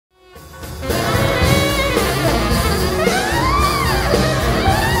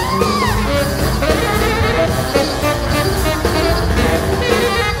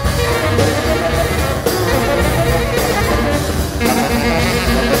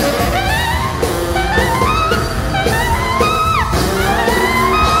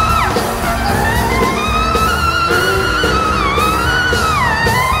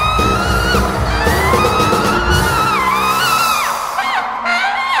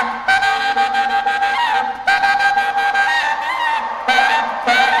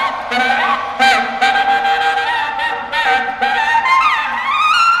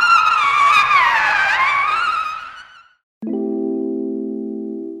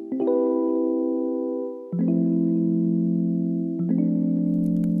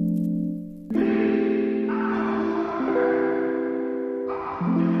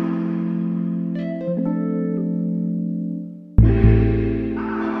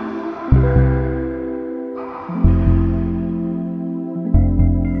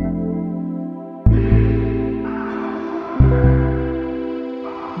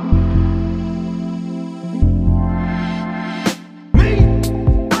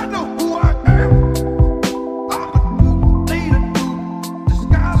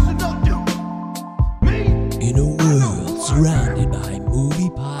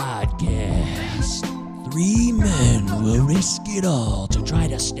try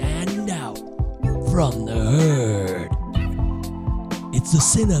to stand out from the herd. It's the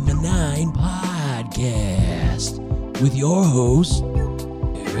Cinema 9 podcast with your hosts,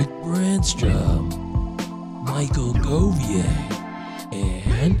 Eric Brandstrom, Michael Govier,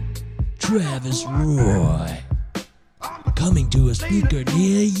 and Travis Roy. Coming to a speaker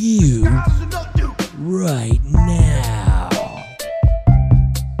near you right now.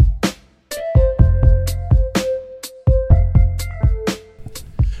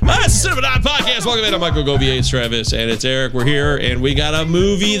 It's the Cinema 9 podcast. Welcome in. I'm Michael Govier, it's Travis, and it's Eric. We're here, and we got a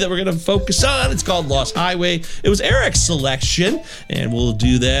movie that we're going to focus on. It's called Lost Highway. It was Eric's selection, and we'll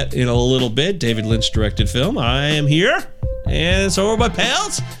do that in a little bit. David Lynch directed film. I am here, and so are my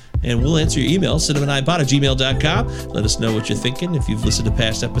pals. And we'll answer your email, cinema9pod@gmail.com. Let us know what you're thinking if you've listened to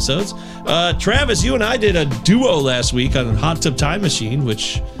past episodes. Travis, you and I did a duo last week on Hot Tub Time Machine,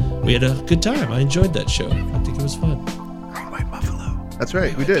 which we had a good time. I enjoyed that show. I think it was fun. Great White Buffalo. That's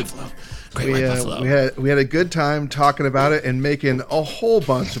right, we White did. Buffalo. Great White Buffalo. We had a good time talking about it and making a whole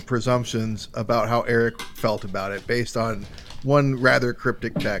bunch of presumptions about how Eric felt about it based on one rather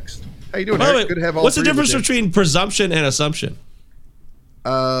cryptic text. How you doing, By the Eric? way, Good to have all what's the three of us difference in. between presumption and assumption?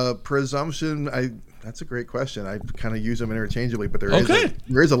 Presumption, that's a great question. I kind of use them interchangeably, but there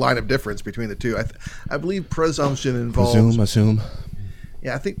is a line of difference between the two. I believe presumption involves Assume.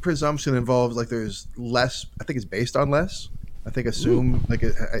 Yeah, I think presumption involves like there's less. I think it's based on less. I think assume I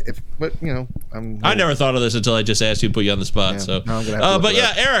never thought of this until I just asked you to put you on the spot. Yeah, so, now I'm gonna have to look but it yeah,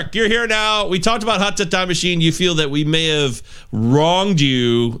 up. Eric, you're here now. We talked about Hot Tub Time Machine. You feel that we may have wronged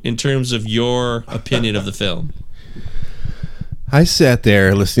you in terms of your opinion of the film. I sat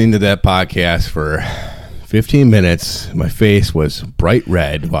there listening to that podcast for 15 minutes. My face was bright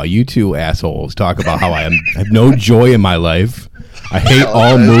red while you two assholes talk about how I have no joy in my life. I hate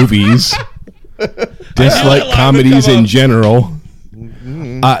all movies. Dislike comedies in general.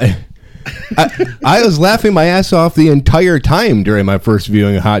 I was laughing my ass off the entire time during my first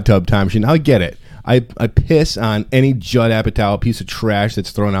viewing of Hot Tub Time Machine. I get it. I piss on any Judd Apatow piece of trash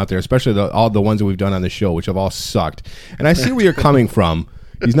that's thrown out there, especially all the ones that we've done on the show, which have all sucked. And I see where you're coming from.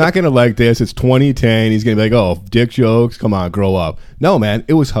 He's not going to like this. It's 2010. He's going to be like, oh, dick jokes. Come on, grow up. No, man.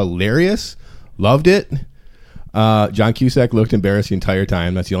 It was hilarious. Loved it. John Cusack looked embarrassed the entire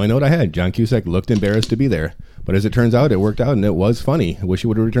time. That's the only note I had. John Cusack looked embarrassed to be there. But as it turns out, it worked out, and it was funny. I wish he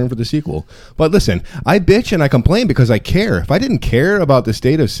would have returned for the sequel. But listen, I bitch and I complain because I care. If I didn't care about the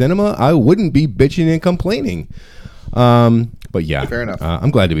state of cinema, I wouldn't be bitching and complaining. But yeah, Fair enough.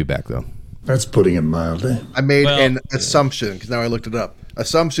 I'm glad to be back, though. That's putting it mildly. I made an assumption because now I looked it up.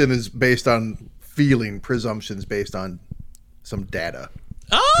 Assumption is based on feeling. Presumption's based on some data.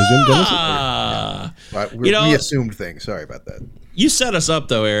 We assumed things. Sorry about that. You set us up,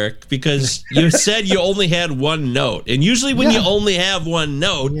 though, Eric, because you said you only had one note. And usually when you only have one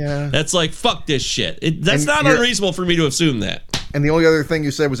note, that's like, fuck this shit. That's not unreasonable for me to assume that. And the only other thing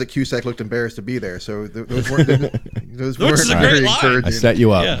you said was that Cusack looked embarrassed to be there. So those weren't a great very line. encouraging. I set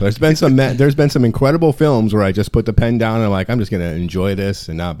you up. Yeah. There's been some incredible films where I just put the pen down and I'm like, I'm just gonna enjoy this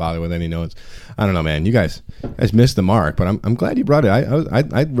and not bother with any notes. I don't know, man. You guys missed the mark, but I'm glad you brought it.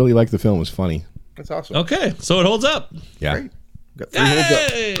 I really liked the film. It was funny. That's awesome. Okay, so it holds up. Yeah. Great. Got 3 holds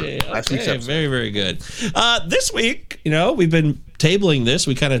Hey! up. Last week's Okay, episode. very, very good. This week, we've been tabling this.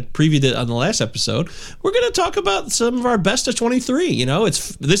 We kind of previewed it on the last episode. We're going to talk about some of our best of 23.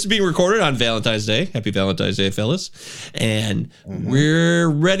 This is being recorded on Valentine's Day. Happy Valentine's Day, fellas. And we're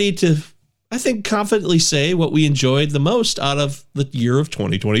ready to, I think, confidently say what we enjoyed the most out of the year of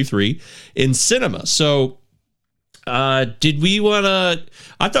 2023 in cinema. So, did we want to?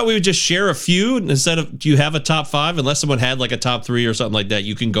 I thought we would just share a few instead of. Do you have a top 5? Unless someone had like a top 3 or something like that,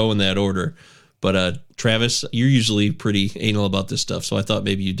 you can go in that order. But Travis, you're usually pretty anal about this stuff, so I thought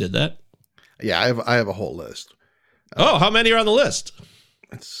maybe you did that. Yeah, I have a whole list. How many are on the list?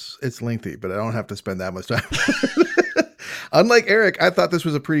 It's lengthy, but I don't have to spend that much time. Unlike Eric, I thought this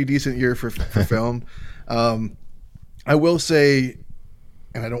was a pretty decent year for film. I will say,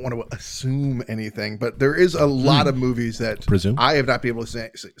 and I don't want to assume anything, but there is a lot of movies that Presume? I have not been able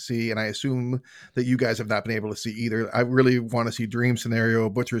to see, and I assume that you guys have not been able to see either. I really want to see Dream Scenario,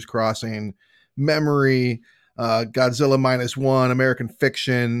 Butcher's Crossing, Memory, Godzilla -1, American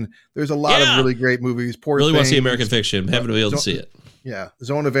Fiction. There's a lot of really great movies. Poor Really want to see Things. American Fiction. Haven't been able to see it. Yeah,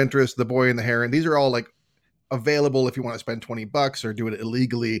 Zone of Interest, The Boy and the Heron. These are all like available if you want to spend $20 or do it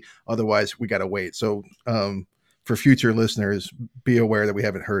illegally. Otherwise, we got to wait. So, for future listeners, be aware that we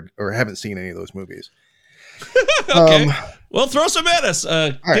haven't heard or haven't seen any of those movies. Okay. Well, throw some at us.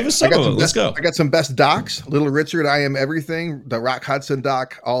 Give us some of them. Let's go. I got some best docs. Little Richard, I Am Everything, the Rock Hudson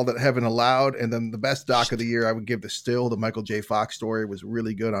doc, All That Heaven Allowed, and then the best doc of the year I would give The Still, the Michael J. Fox story, was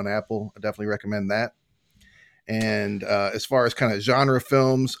really good on Apple. I definitely recommend that. And as far as kind of genre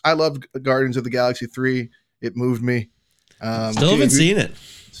films, I loved Guardians of the Galaxy 3. It moved me. Still haven't seen it.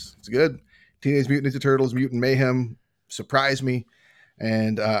 It's good. Teenage Mutant Ninja Turtles, Mutant Mayhem surprised me.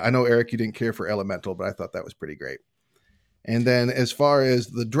 And I know, Eric, you didn't care for Elemental, but I thought that was pretty great. And then as far as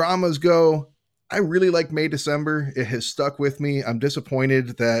the dramas go, I really like May December. It has stuck with me. I'm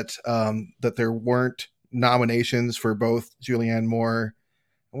disappointed that that there weren't nominations for both Julianne Moore.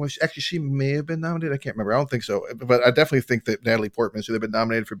 Well, actually, she may have been nominated. I can't remember. I don't think so. But I definitely think that Natalie Portman should have been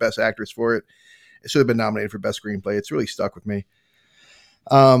nominated for Best Actress for it. It should have been nominated for Best Screenplay. It's really stuck with me.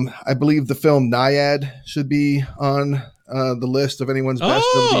 I believe the film Nyad should be on the list of anyone's best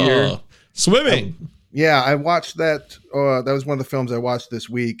of the year. Swimming. Yeah, I watched that. That was one of the films I watched this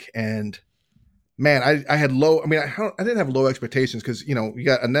week, and man, I had low. I mean, I didn't have low expectations because you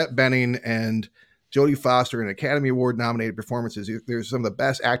got Annette Bening and Jodie Foster in Academy Award nominated performances. They're some of the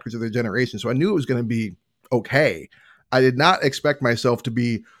best actors of their generation, so I knew it was going to be okay. I did not expect myself to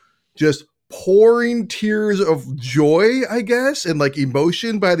be just pouring tears of joy, I guess, and like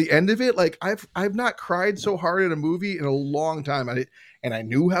emotion by the end of it. Like I've not cried so hard in a movie in a long time. And I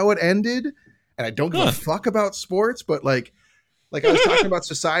knew how it ended. And I don't give a fuck about sports, but like I was talking about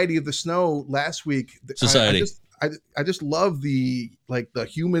Society of the Snow last week. Society. I just love the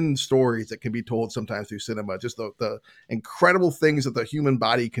human stories that can be told sometimes through cinema. Just the incredible things that the human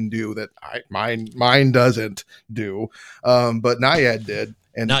body can do that mine doesn't do. But Nyad did,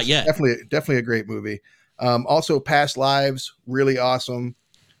 and not yet. Definitely a great movie. Also, Past Lives, really awesome.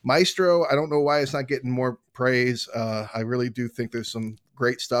 Maestro, I don't know why it's not getting more praise. I really do think there's some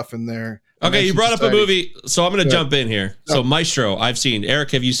great stuff in there. Okay, you brought up a movie, so I'm going to jump in here. So Maestro, I've seen.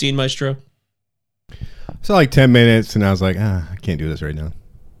 Eric, have you seen Maestro? So like 10 minutes, and I was like, I can't do this right now.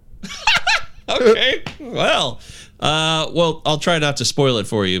 Okay, well, I'll try not to spoil it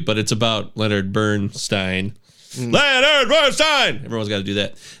for you, but it's about Leonard Bernstein. Leonard Bernstein! Everyone's got to do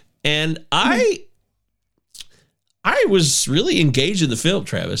that. And I was really engaged in the film,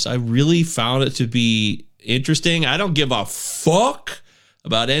 Travis. I really found it to be interesting. I don't give a fuck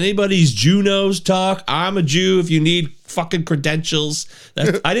about anybody's Jew-nose talk. I'm a Jew if you need fucking credentials.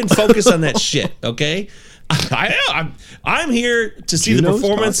 I didn't focus on that shit, okay? I'm here to see the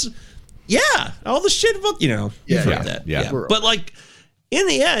performance. Talk? Yeah, all the shit about, you've heard that. Yeah. But like, in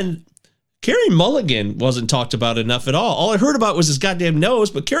the end, Carey Mulligan wasn't talked about enough at all. All I heard about was his goddamn nose,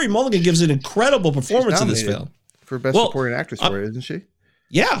 but Carey Mulligan gives an incredible performance in this film. For Best Supporting Actress for it, isn't she?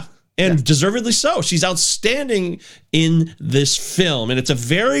 Yeah. And deservedly so. She's outstanding in this film. And it's a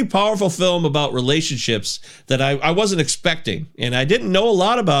very powerful film about relationships that I wasn't expecting. And I didn't know a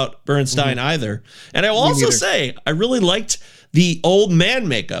lot about Bernstein either. And I will also say, I really liked the old man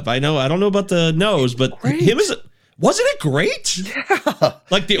makeup. I don't know about the nose, but wasn't it great? Yeah.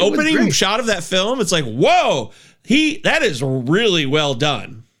 Like the opening shot of that film, it's like, whoa, that is really well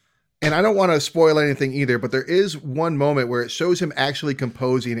done. And I don't want to spoil anything either, but there is one moment where it shows him actually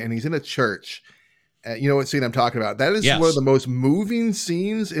composing, and he's in a church. You know what scene I'm talking about? That is one of the most moving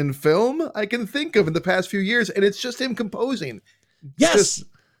scenes in film I can think of in the past few years, and it's just him composing. Yes,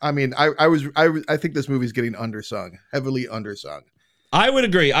 I think this movie's getting undersung, heavily undersung. I would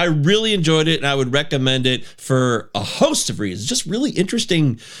agree. I really enjoyed it, and I would recommend it for a host of reasons. Just really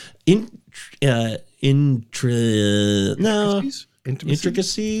interesting,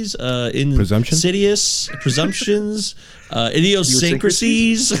 intricacies, insidious presumptions,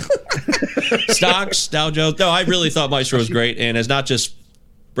 idiosyncrasies, stocks, Dow Jones. No, I really thought Maestro was great, and it's not just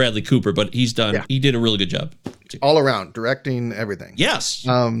Bradley Cooper, but he did a really good job. All around, directing, everything. Yes.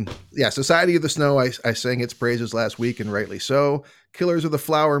 Society of the Snow, I sang its praises last week, and rightly so. Killers of the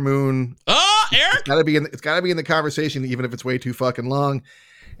Flower Moon. Oh, Eric! It's gotta be in the conversation, even if it's way too fucking long.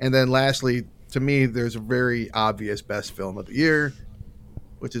 And then lastly, to me, there's a very obvious best film of the year,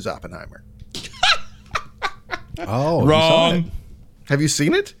 which is Oppenheimer. Oh, wrong. Have you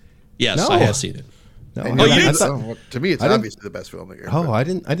seen it? Yes, No. I have seen it. No, You didn't? To me, it's obviously the best film of the year. Oh, I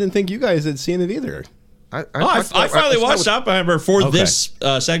didn't think you guys had seen it either. I finally watched Oppenheimer for this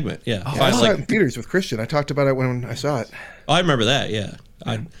segment. Yeah, I saw it in theaters with Christian. I talked about it when I saw it. I remember that. Yeah,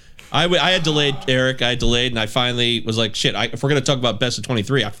 I had delayed, Eric. I delayed, and I finally was like, shit, if we're going to talk about Best of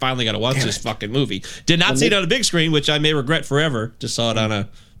 23, I finally got to watch this fucking movie. Did not see it on a big screen, which I may regret forever. Just saw it on a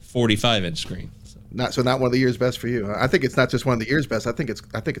 45-inch screen. Not one of the year's best for you. I think it's not just one of the year's best. I think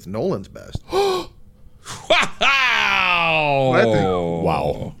it's Nolan's best. Wow! What I think.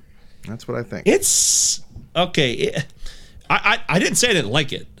 Wow. That's what I think. It's okay. I didn't say I didn't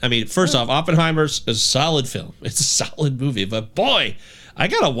like it. I mean, first off, Oppenheimer's a solid film. It's a solid movie, but boy, I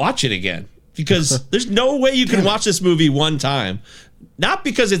gotta watch it again because there's no way you can watch this movie one time. Not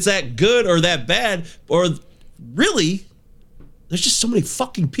because it's that good or that bad, or really, there's just so many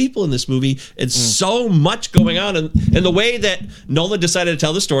fucking people in this movie and so much going on. And the way that Nolan decided to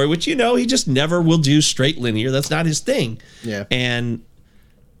tell the story, which, he just never will do straight linear. That's not his thing. Yeah. And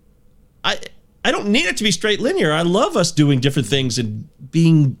I don't need it to be straight linear. I love us doing different things and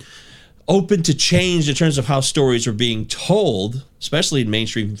being open to change in terms of how stories are being told, especially in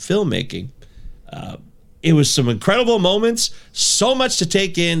mainstream filmmaking. It was some incredible moments, so much to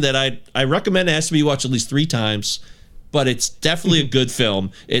take in that I recommend it has to be watched at least 3 times, but it's definitely a good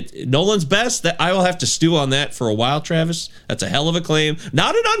film. Nolan's best, that I will have to stew on that for a while, Travis. That's a hell of a claim.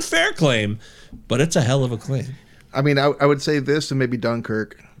 Not an unfair claim, but it's a hell of a claim. I mean, I would say this and maybe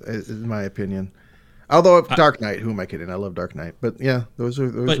Dunkirk, is my opinion. Although Dark Knight, who am I kidding? I love Dark Knight. But yeah, those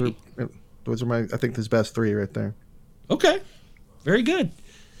are my, I think, his best 3 right there. Okay. Very good.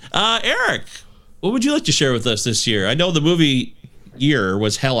 Eric, what would you like to share with us this year? I know the movie year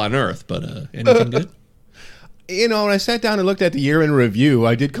was hell on earth, but anything good? When I sat down and looked at the year in review,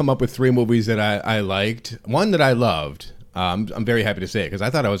 I did come up with 3 movies that I liked. One that I loved. I'm very happy to say it because I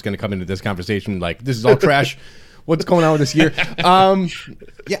thought I was going to come into this conversation like, this is all trash. What's going on with this year?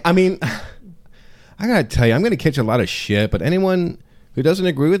 Yeah, I mean, I got to tell you, I'm going to catch a lot of shit, but anyone who doesn't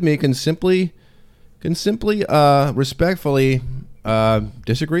agree with me can simply respectfully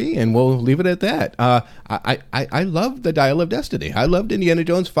disagree, and we'll leave it at that. I loved The Dial of Destiny. I loved Indiana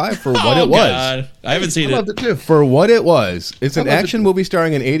Jones 5 for what it was. God. I haven't seen I loved it too. For what it was. It's an action movie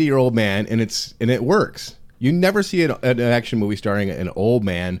starring an 80-year-old man, and it works. You never see an action movie starring an old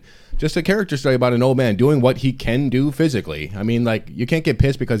man. Just a character story about an old man doing what he can do physically. I mean, like, you can't get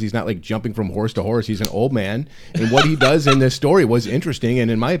pissed because he's not like jumping from horse to horse. He's an old man, and what he does in this story was interesting and,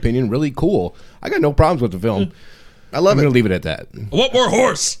 in my opinion, really cool. I got no problems with the film. I love I'm it. going to leave it at that. What more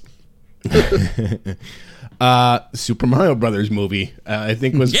horse? Super Mario Brothers movie, I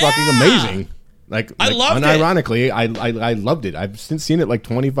think was fucking amazing. I loved unironically, I loved it. I've since seen it like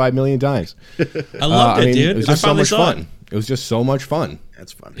 25 million times. I loved it, dude. It was just so much fun. It was just so much fun.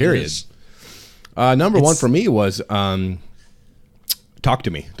 That's fun. Period. Number 1 for me was Talk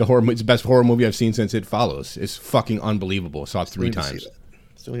to Me. It's the best horror movie I've seen since It Follows. It's fucking unbelievable. Saw it 3 times.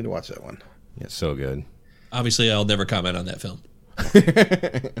 Still need to watch that one. Yeah, so good. Obviously, I'll never comment on that film.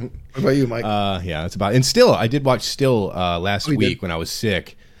 What about you, Mike? Yeah, that's about it. And Still, I did watch Still last week when I was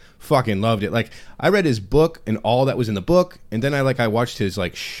sick. Fucking loved it. Like, I read his book and all that was in the book, and then I watched his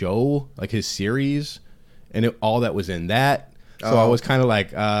show, his series, and all that was in that. So I was kind of like,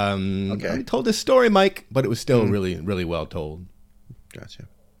 okay. I told this story, Mike, but it was still really, really well told. Gotcha.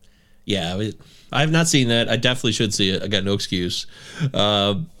 Yeah, I have not seen that. I definitely should see it. I got no excuse.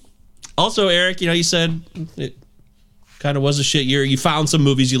 Also, Eric, you said it kind of was a shit year. You found some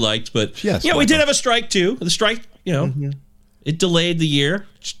movies you liked, but yes, we did have a strike too. The strike, it delayed the year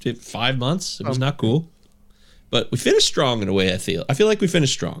 5 months. It was not cool, but we finished strong in a way. I feel like we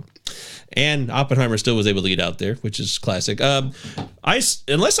finished strong, and Oppenheimer still was able to get out there, which is classic.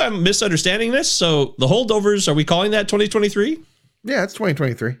 Unless I'm misunderstanding this, so the holdovers, are we calling that 2023? Yeah, it's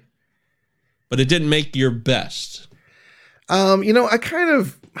 2023. But it didn't make your best.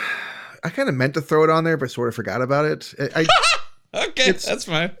 I kind of meant to throw it on there, but sort of forgot about it. Okay, that's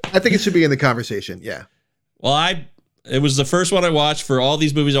fine. I think it should be in the conversation. Yeah. Well, it was the first one I watched for all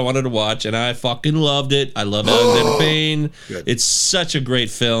these movies I wanted to watch, and I fucking loved it. I love Alexander Payne. Good. It's such a great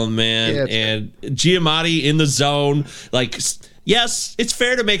film, man. Yeah, and Giamatti in the zone. Yes, it's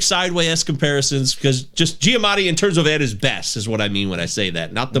fair to make Sideways comparisons because just Giamatti in terms of at his best is what I mean when I say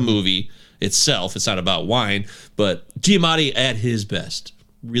that. Not the movie itself. It's not about wine, but Giamatti at his best.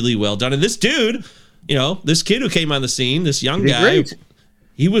 Really well done. And this dude, this kid who came on the scene, this young guy, great.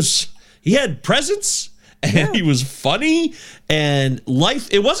 he had presence and he was funny and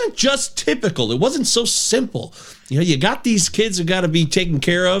life. It wasn't just typical. It wasn't so simple. You got these kids who got to be taken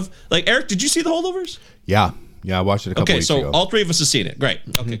care of. Like, Eric, did you see The Holdovers? Yeah, I watched it a couple weeks ago. Okay, so all 3 of us have seen it. Great.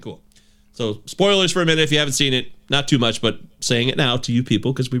 Okay, cool. So spoilers for a minute if you haven't seen it. Not too much, but saying it now to you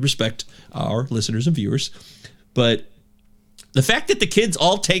people because we respect our listeners and viewers. But the fact that the kids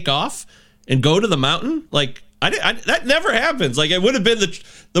all take off and go to the mountain, that never happens. It would have been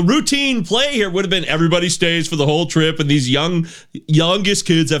the routine play here would have been everybody stays for the whole trip, and these youngest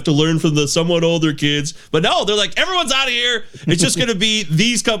kids have to learn from the somewhat older kids. But no, they're like, everyone's out of here. It's just going to be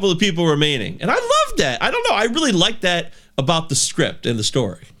these couple of people remaining, and I love that. I don't know. I really like that about the script and the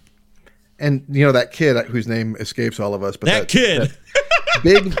story. And that kid whose name escapes all of us, but that kid.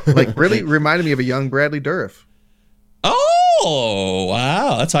 like really reminded me of a young Bradley Dourif. Oh,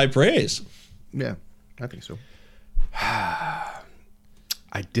 wow. That's high praise. Yeah, I think so.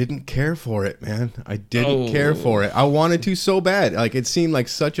 I didn't care for it, man. I didn't care for it. I wanted to so bad. Like, it seemed like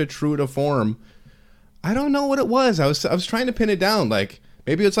such a true to form. I don't know what it was. I was trying to pin it down. Like,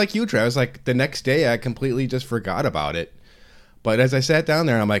 maybe it's like you, Travis. Like, the next day I completely just forgot about it. But as I sat down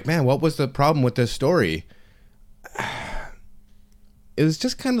there, I'm like, man, what was the problem with this story? It was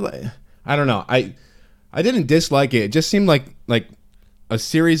just kind of like, I don't know. I didn't dislike it. It just seemed like a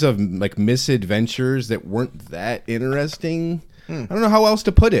series of like misadventures that weren't that interesting. I don't know how else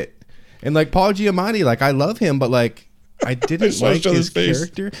to put it. And like Paul Giamatti, like I love him, but like I didn't like his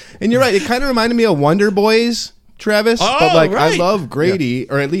character. And you're right, it kind of reminded me of Wonder Boys, Travis. But like I love Grady,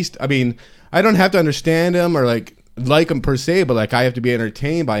 or at least I mean, I don't have to understand him or like him per se, but like I have to be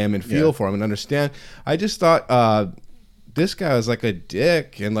entertained by him and feel for him and understand. I just thought this guy was like a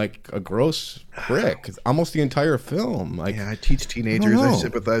dick and like a gross prick almost the entire film. Like, I teach teenagers. I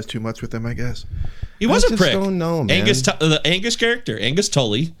sympathize too much with them, I guess. He was a prick. Don't know, man. The Angus character, Angus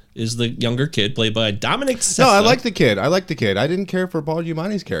Tully, is the younger kid played by Dominic Sessa. No, I like the kid. I didn't care for Paul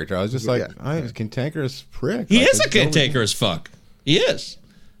Giamatti's character. I was just like, I was a cantankerous prick. He is a cantankerous fuck. He is.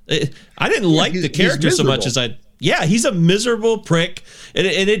 I didn't like the character so much as I... Yeah, he's a miserable prick. And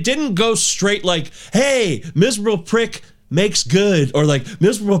it didn't go straight like, hey, miserable prick makes good, or like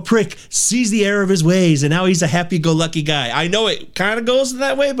miserable prick sees the error of his ways and now he's a happy-go-lucky guy. I know it kind of goes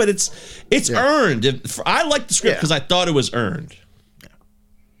that way, but it's earned. I like the script because I thought it was earned.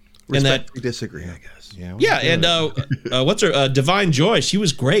 And that we disagree, I guess. Yeah, and what's her Divine Joy? She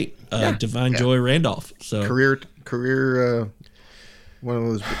was great. Divine Joy Randolph. So career. One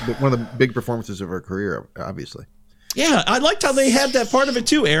of the big performances of her career, obviously. Yeah, I liked how they had that part of it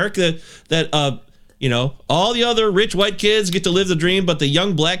too, Eric. That you know, all the other rich white kids get to live the dream, but the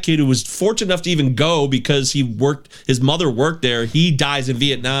young black kid who was fortunate enough to even go because his mother worked there, he dies in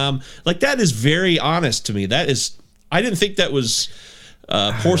Vietnam. Like, that is very honest to me. I didn't think that was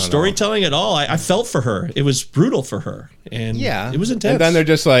poor storytelling at all. I felt for her. It was brutal for her, and it was intense. And then they're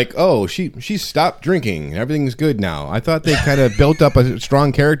just like, oh, she stopped drinking. Everything's good now. I thought they kind of built up a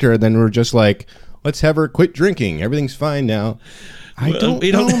strong character, and then we're just like, let's have her quit drinking. Everything's fine now. I don't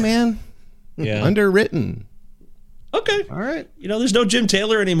know, man. Yeah. Underwritten. Okay. All right. You know, there's no Jim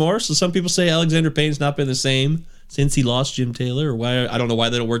Taylor anymore, so some people say Alexander Payne's not been the same since he lost Jim Taylor, or why. I don't know why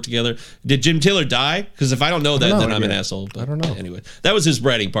they don't work together. Did Jim Taylor die? Because if I don't know that, then I'm an asshole. But I don't know. Anyway, that was his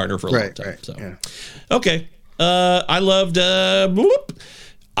writing partner for a long time. Right. So. Yeah. Okay. I loved The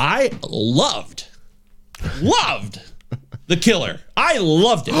Killer. I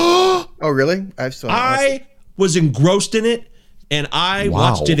loved it. Oh, really? I was engrossed in it, and I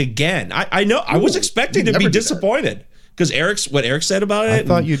watched it again. I know. I was expecting to be disappointed because what Eric said about it. I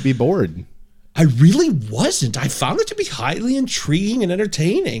thought you'd be bored. I really wasn't. I found it to be highly intriguing and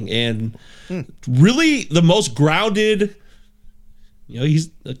entertaining, and really the most grounded. You know, he's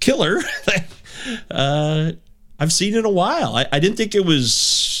a killer. I've seen in a while. I didn't think it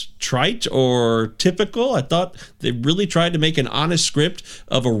was trite or typical. I thought they really tried to make an honest script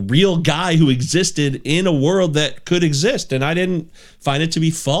of a real guy who existed in a world that could exist, and I didn't find it to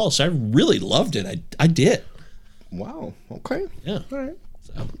be false. I really loved it. I did. Wow. Okay. Yeah. All right.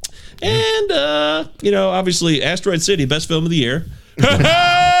 So, and you know, obviously, Asteroid City, best film of the year.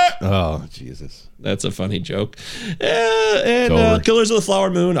 Oh, Jesus. That's a funny joke. And Killers of the Flower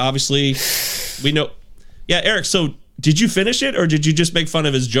Moon, obviously, we know. Yeah, Eric, so did you finish it, or did you just make fun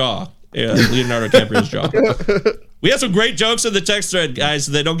of his jaw? Leonardo DiCaprio's jaw. We had some great jokes in the text thread, guys.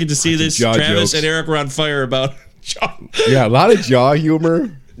 So they don't get to see this. Travis jokes. And Eric were on fire about jaw. Yeah, a lot of jaw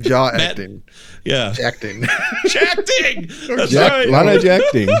humor. Jaw acting. Yeah. Jacting. That's right. A lot of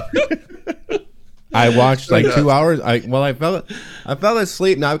jacting. I watched like 2 hours. I fell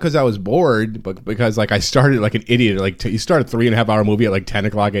asleep not because I was bored, but because like I started like an idiot. Like you start a 3.5 hour movie at like 10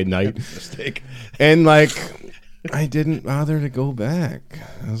 o'clock at night. Mistake. And like I didn't bother to go back.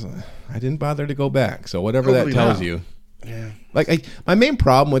 I didn't bother to go back. So whatever that tells you. Yeah. Like my main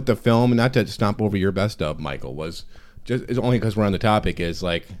problem with the film, and not to stomp over your best of, Michael, was just it's only because we're on the topic. Is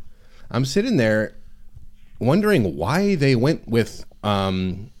like I'm sitting there wondering why they went with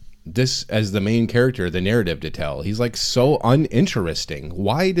this as the main character, the narrative to tell. He's like so uninteresting.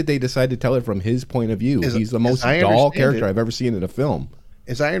 Why did they decide to tell it from his point of view? He's the most dull character I've ever seen in a film.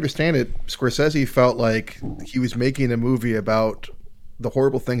 As I understand it, Scorsese felt like he was making a movie about the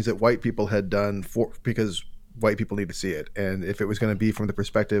horrible things that white people had done because white people need to see it. And if it was going to be from the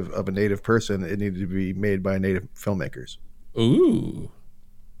perspective of a native person, it needed to be made by native filmmakers. Ooh.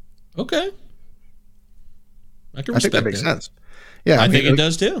 Okay. I can respect think that makes sense. Yeah, I think it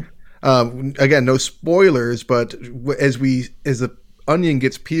does too. Again, no spoilers, but as the onion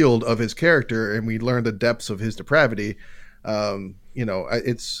gets peeled of his character and we learn the depths of his depravity,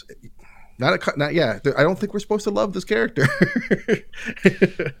 it's not. Yeah, I don't think we're supposed to love this character.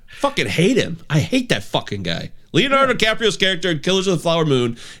 Fucking hate him. I hate that fucking guy. Leonardo DiCaprio's character in Killers of the Flower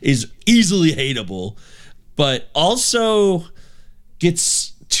Moon is easily hateable, but also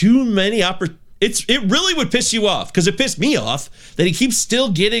gets too many It really would piss you off, because it pissed me off that he keeps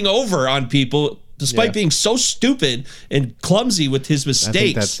still getting over on people despite being so stupid and clumsy with his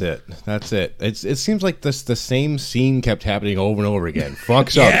mistakes. I think that's it. It seems like the same scene kept happening over and over again.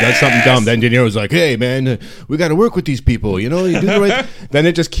 Fucks up, does something dumb. Then De Niro's like, hey, man, we got to work with these people. You do the right. Then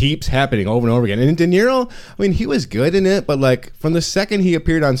it just keeps happening over and over again. And De Niro, I mean, he was good in it, but like from the second he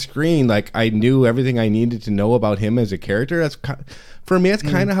appeared on screen, like I knew everything I needed to know about him as a character. For me, that's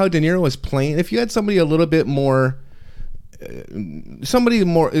kind of how De Niro was playing. If you had somebody a little bit more... somebody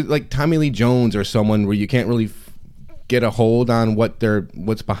more like Tommy Lee Jones or someone where you can't really get a hold on what's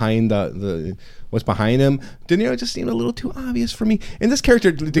behind what's behind him. De Niro just seemed a little too obvious for me. And this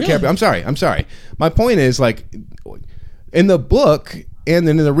character, DiCaprio, Really? I'm sorry. My point is, like, in the book and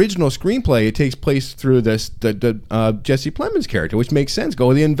in the original screenplay, it takes place through the Jesse Plemons character, which makes sense. Go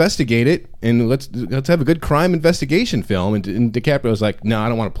investigate it, and let's have a good crime investigation film. And DiCaprio's like, no, I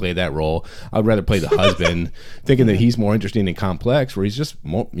don't want to play that role. I'd rather play the husband, thinking that he's more interesting and complex. Where he's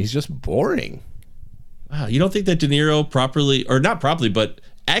just boring. Wow, you don't think that De Niro but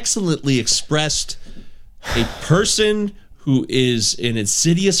excellently expressed a person who is an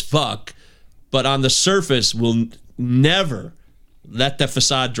insidious fuck, but on the surface will never let that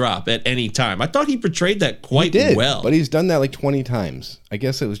facade drop at any time. I thought he portrayed that quite well. But he's done that like 20 times. I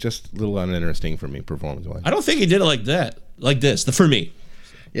guess it was just a little uninteresting for me performance-wise. I don't think he did it like that. Like this. For me.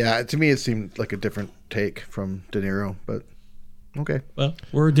 Yeah, to me it seemed like a different take from De Niro, but okay. Well,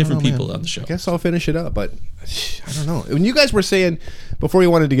 we're different people on the show. I guess I'll finish it up, but I don't know. When you guys were saying before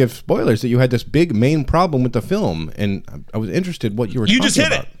you wanted to give spoilers that you had this big main problem with the film, and I was interested what you were talking about.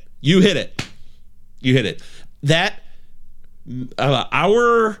 You just hit it. You hit it. That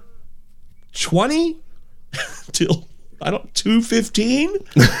hour 20 till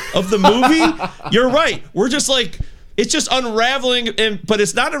 2:15 of the movie. You're right. We're just like, it's just unraveling, but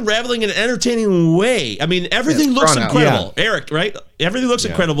it's not unraveling in an entertaining way. I mean, everything looks incredible. Yeah. Eric, right? Everything looks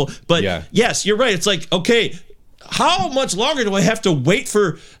incredible. But yes, you're right. It's like, okay, how much longer do I have to wait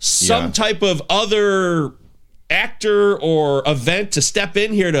for some type of other actor or event to step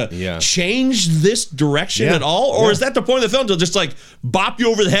in here to change this direction at all? Or is that the point of the film, to just like bop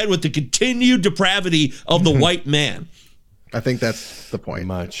you over the head with the continued depravity of the white man? I think that's the point.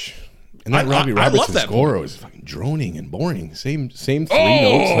 Much. And that Robbie Robertson score was fucking droning and boring. Same 3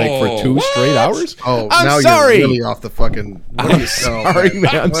 notes like for 2 straight hours. Oh, I'm now sorry. You're really off the fucking. I'm sorry,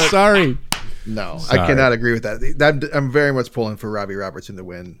 man. I'm sorry. No, Sorry. I cannot agree with that. I'm very much pulling for Robbie Robertson to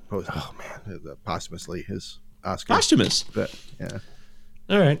win. Posthumously his Oscar. Posthumous. But, yeah.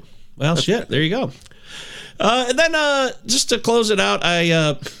 All right. Well, shit. There you go. And then just to close it out,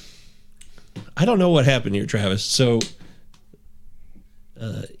 I don't know what happened here, Travis. So,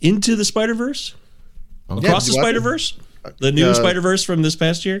 Into the Spider-Verse? Across the Spider-Verse? The new Spider-Verse from this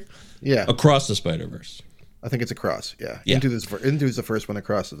past year? Yeah. Across the Spider-Verse. I think it's Across. Yeah. Into is the first one.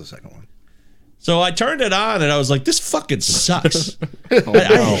 Across is the second one. So I turned it on and I was like, this fucking sucks.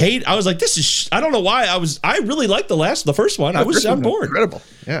 I was like, this is, I don't know why. I really liked the first one. I was on board. Incredible.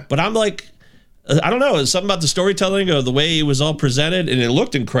 Yeah. But I'm like, I don't know. It's something about the storytelling or the way it was all presented, and it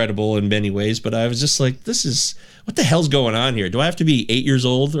looked incredible in many ways. But I was just like, what the hell's going on here? Do I have to be 8 years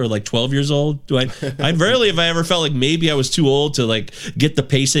old or like 12 years old? I rarely have I ever felt like maybe I was too old to like get the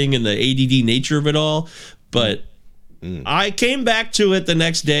pacing and the ADD nature of it all. But I came back to it the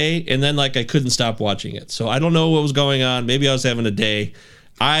next day, and then like I couldn't stop watching it. So I don't know what was going on. Maybe I was having a day.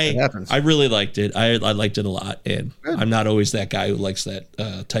 I really liked it. I liked it a lot, and I'm not always that guy who likes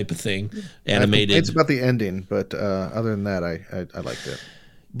that type of thing. Animated. It's about the ending, but other than that, I liked it.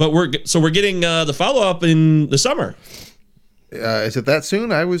 But we're getting the follow up in the summer. Is it that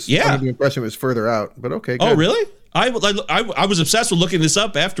soon? I was under the impression it was further out, but okay. Good. Oh, really? I was obsessed with looking this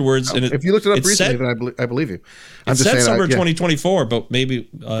up afterwards. And if you looked it up recently, then I believe you. I'm just saying summer 2024, but maybe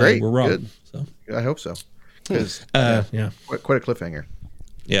we're wrong. Good. So I hope so. Quite a cliffhanger.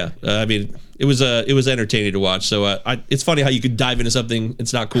 Yeah, I mean, it was entertaining to watch. So it's funny how you could dive into something,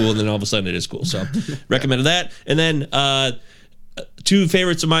 it's not cool, and then all of a sudden it is cool. So recommended that. And then 2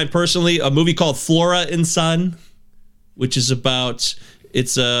 favorites of mine personally: a movie called Flora and Son, which is about.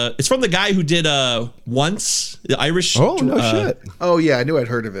 It's from the guy who did Once, the Irish. Oh no shit! Oh yeah, I knew I'd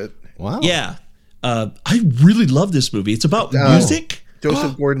heard of it. Wow. Yeah, I really love this movie. It's about music.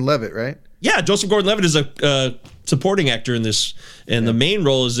 Joseph Gordon-Levitt, right? Yeah, Joseph Gordon-Levitt is a supporting actor in this, and the main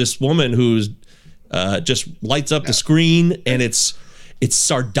role is this woman who's just lights up the screen, and it's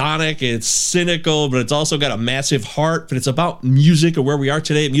sardonic, it's cynical, but it's also got a massive heart. But it's about music and where we are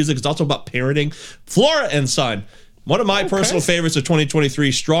today. Music is also about parenting. Flora and Son, one of my personal favorites of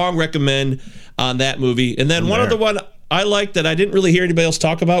 2023. Strong recommend on that movie. And then one other one I liked that I didn't really hear anybody else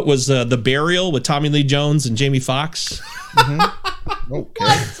talk about was The Burial with Tommy Lee Jones and Jamie Foxx.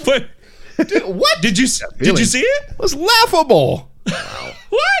 Okay. What? Did you see it? It was laughable.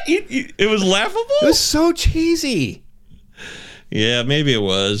 What? It was laughable? It was so cheesy. Yeah, maybe it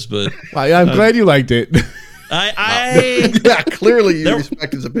was, but I'm glad you liked it. Yeah, clearly you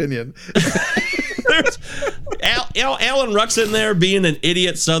respect his opinion. There's Alan Ruck's in there being an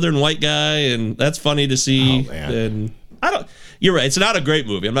idiot Southern white guy, and that's funny to see. Oh, man. And I don't. You're right. It's not a great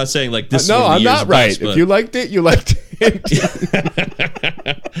movie. I'm not saying like this. No, I'm not right. Best, if you liked it, you liked it.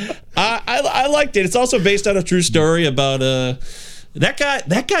 I liked it. It's also based on a true story about that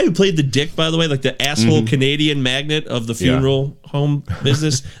guy who played the dick, by the way, like the asshole Canadian magnate of the funeral home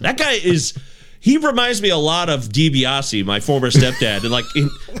business. That guy he reminds me a lot of DiBiase, my former stepdad, and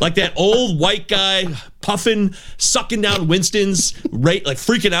like that old white guy puffing, sucking down Winston's, right, like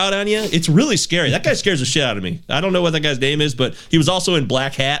freaking out on you. It's really scary. That guy scares the shit out of me. I don't know what that guy's name is, but he was also in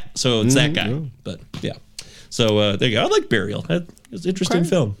Black Hat, so it's that guy. But yeah, so there you go. I like Burial. It's an interesting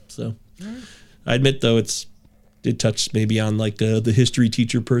film. So I admit though it touched maybe on like the history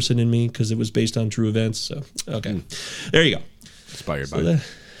teacher person in me because it was based on true events. So okay, there you go. Inspired by it.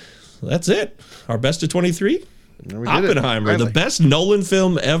 That's it. Our best of 23. Oppenheimer, the best Nolan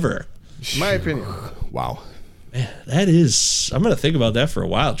film ever. In my opinion. Wow. Man, that is. I'm gonna think about that for a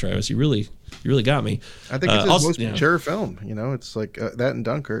while, Travis. You really got me. I think it's his most mature film. You know, it's like that and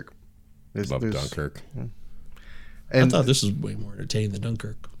Dunkirk. Love Dunkirk. And I thought this was way more entertaining than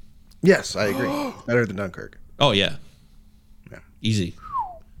Dunkirk. Yes, I agree. Better than Dunkirk. Oh yeah. Yeah. Easy.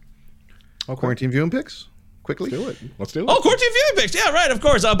 Quarantine viewing picks. Quickly. Let's do it. Oh, quarantine viewing picks. Yeah, right. Of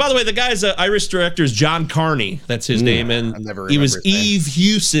course. By the way, the guy's Irish director is John Carney. That's his name, and he was Eve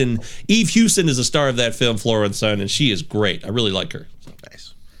Hewson. Eve Hewson is a star of that film, Flora and Son, and she is great. I really like her.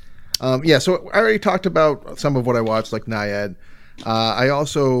 Nice. Yeah. So I already talked about some of what I watched, like Nyad. I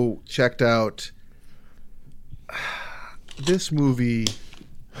also checked out this movie.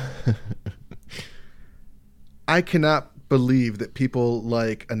 I cannot believe that people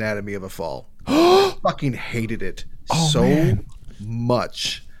like Anatomy of a Fall. Fucking hated it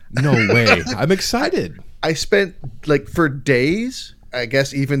much. No way. I'm excited. I spent like for days, I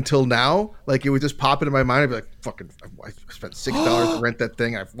guess even till now, like it would just pop into my mind. I'd be like, fucking, I spent $6 to rent that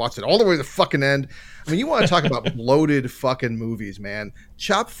thing. I've watched it all the way to the fucking end. I mean, you want to talk about bloated fucking movies, man.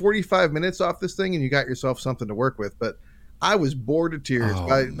 Chop 45 minutes off this thing and you got yourself something to work with. But I was bored to tears.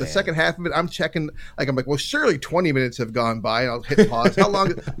 By the second half of it, I'm checking. Like I'm like, well, surely 20 minutes have gone by, and I'll hit pause. How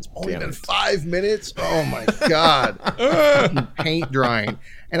long? It's only been 5 minutes. Oh my god, paint drying.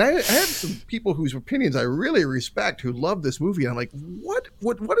 And I have some people whose opinions I really respect who love this movie. And I'm like,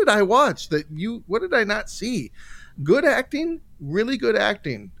 what did I watch what did I not see? Good acting, really good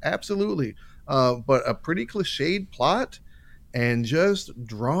acting, absolutely. But a pretty cliched plot. And just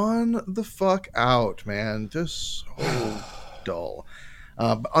drawn the fuck out, man. Just so dull.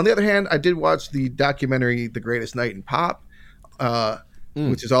 On the other hand, I did watch the documentary The Greatest Night in Pop,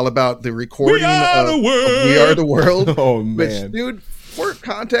 which is all about the recording of We Are the World. Oh, man. Which, dude, for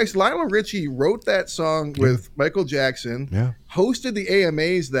context, Lionel Richie wrote that song with Michael Jackson, hosted the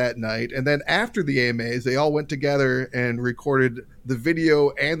AMAs that night, and then after the AMAs, they all went together and recorded the video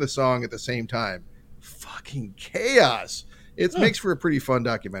and the song at the same time. Fucking chaos. It makes for a pretty fun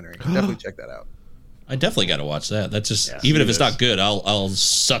documentary. Definitely check that out. I definitely got to watch that. That's just even if it's not good, I'll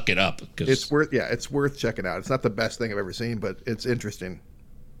suck it up. It's worth checking out. It's not the best thing I've ever seen, but it's interesting.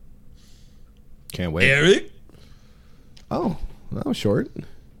 Can't wait. Eric? Oh, that was short.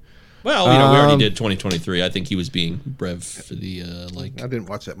 Well, we already did 2023. I think he was being brev for the I didn't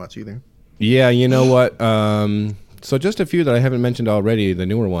watch that much either. Yeah, you know what? So just a few that I haven't mentioned already, the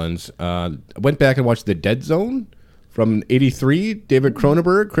newer ones. I went back and watched The Dead Zone from '83, David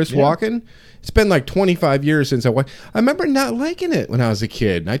Cronenberg, Chris Walken. It's been like 25 years since I watched. I remember not liking it when I was a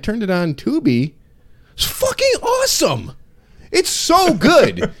kid. And I turned it on Tubi. It's fucking awesome. It's so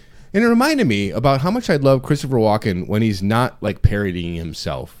good. And it reminded me about how much I love Christopher Walken when he's not like parodying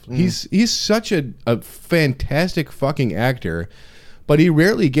himself. He's such a fantastic fucking actor, but he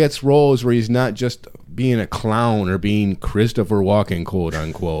rarely gets roles where he's not just being a clown or being Christopher Walken, quote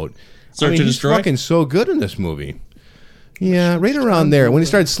unquote. Search and he's Destroy? fucking so good in this movie. Yeah, right around there. When he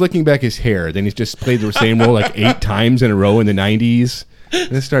started slicking back his hair, then he just played the same role like 8 times in a row in the 90s.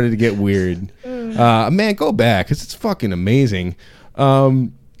 And it started to get weird. Man, go back, because it's fucking amazing.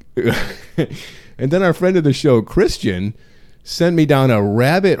 And then our friend of the show, Christian, sent me down a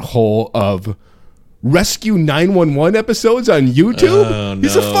rabbit hole of Rescue 911 episodes on YouTube. Oh, no.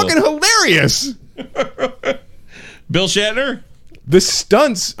 These are fucking hilarious. Bill Shatner? The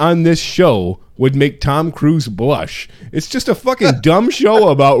stunts on this show would make Tom Cruise blush. It's just a fucking dumb show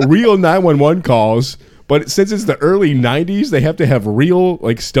about real 911 calls, but since it's the early 90s, they have to have real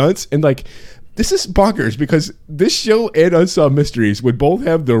like stunts. And like, this is bonkers because this show and Unsolved Mysteries would both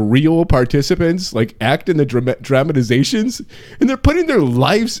have the real participants like act in the dramatizations, and they're putting their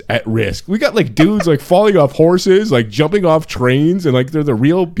lives at risk. We got like dudes like falling off horses, like jumping off trains, and like they're the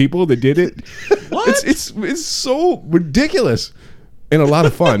real people that did it. What? It's so ridiculous and a lot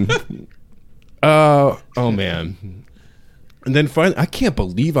of fun. Oh man. And then finally, I can't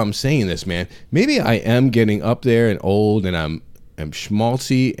believe I'm saying this, man. Maybe I am getting up there and old, and I'm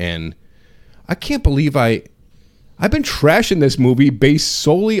schmaltzy, and I can't believe I've been trashing this movie based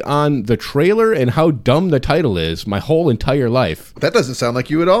solely on the trailer and how dumb the title is my whole entire life. That doesn't sound like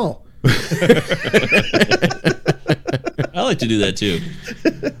you at all. I like to do that too.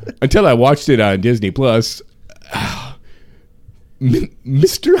 Until I watched it on Disney Plus.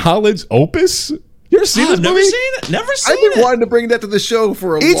 Mr. Holland's Opus? You ever seen this I've never movie? seen it. Never seen I've been it. wanting to bring that to the show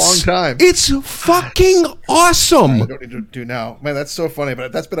for a long time. It's fucking awesome. I don't need to do now. Man, that's so funny,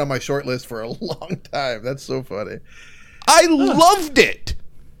 but that's been on my short list for a long time. That's so funny. I loved it.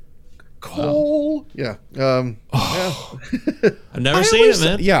 Cole. Yeah. Yeah. I've never seen it,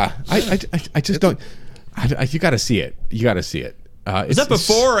 man. Yeah, I just don't. You got to see it. You got to see it. Is that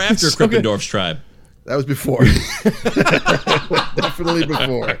before or after so good. Krippendorf's Tribe? That was before. Definitely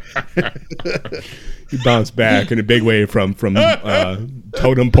before. He bounced back in a big way from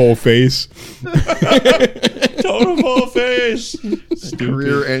totem pole face. Total full face.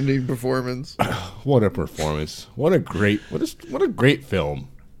 Career-ending performance. What a performance! What a great film.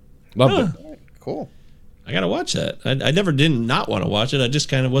 Loved it. Cool. I gotta watch that. I never did not want to watch it. I just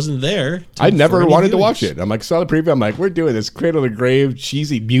kind of wasn't there. I never for any wanted to viewings. watch it. I'm like, saw the preview. I'm like, we're doing this Cradle of the Grave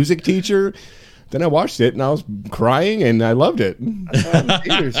cheesy music teacher. Then I watched it and I was crying and I loved it. I saw it in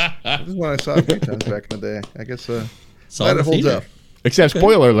theaters. This is when I saw it a few times back in the day. I guess Saw glad it it holds theater. up. Except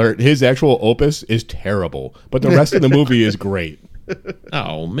spoiler alert, his actual opus is terrible, but the rest of the movie is great.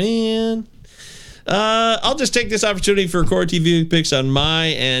 Oh man. I'll just take this opportunity for core TV picks on my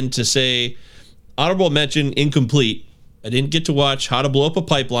end to say honorable mention incomplete. I didn't get to watch How to Blow Up a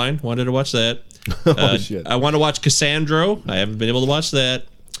Pipeline. Wanted to watch that. Oh shit! I want to watch Cassandro. I haven't been able to watch that.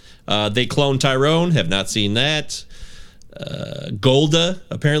 They Clone Tyrone. Have not seen that. Golda.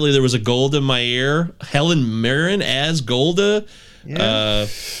 Apparently there was a Golda in my ear. Helen Mirren as Golda. Yeah.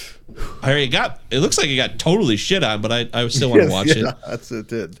 It looks like it got totally shit on, but I still want to watch it. That's it.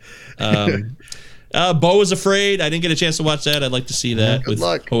 Did. Beau Was Afraid. I didn't get a chance to watch that. I'd like to see that with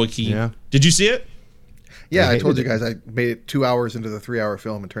luck. Joaquin. Yeah. Did you see it? Yeah, I hated told you it. guys I made it 2 hours into the 3-hour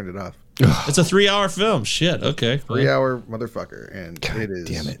film and turned it off. It's a 3-hour film. Shit. Okay. 3-hour motherfucker, and it is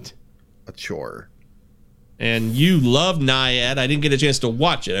Damn it! a chore. And you love Naiad. I didn't get a chance to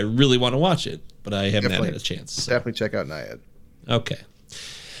watch it. I really want to watch it, but I haven't had a chance. So. Definitely check out Naiad. Okay.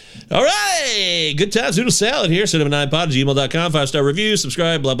 All right. Good times. Noodle Salad here. Cinema9pod@gmail.com. 5-star review.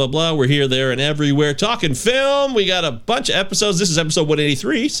 Subscribe. Blah, blah, blah. We're here, there, and everywhere talking film. We got a bunch of episodes. This is episode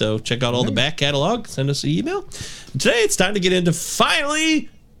 183, so check out all the back catalog. Send us an email. Today, it's time to get into, finally,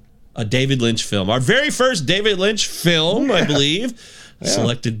 a David Lynch film. Our very first David Lynch film, I believe,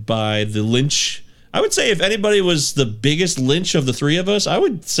 selected by the Lynch. I would say if anybody was the biggest Lynch of the three of us, I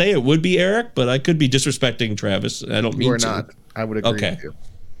would say it would be Eric, but I could be disrespecting Travis. I don't mean You are to. not. I would agree Okay. with you.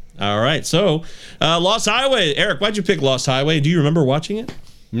 All right. So, Lost Highway. Eric, why'd you pick Lost Highway? Do you remember watching it?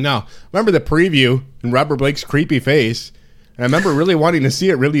 No, remember the preview and Robert Blake's creepy face, and I remember really wanting to see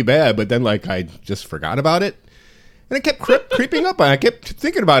it really bad, but then like I just forgot about it, and it kept creeping up. I kept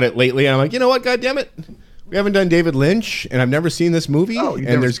thinking about it lately, and I'm like, you know what? God damn it. We haven't done David Lynch, and I've never seen this movie, Oh, you've and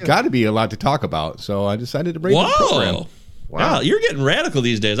never there's seen it? got to be a lot to talk about. So I decided to bring it to the program. Whoa. Wow. You're getting radical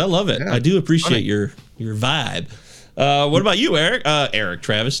these days. I love it. Yeah. I do appreciate your vibe. What about you, Eric? Eric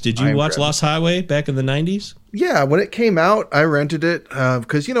Travis, did you I am watch Travis. Lost Highway back in the 90s? Yeah, when it came out, I rented it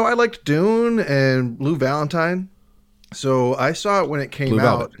because, I liked Dune and Blue Valentine. So I saw it when it came Blue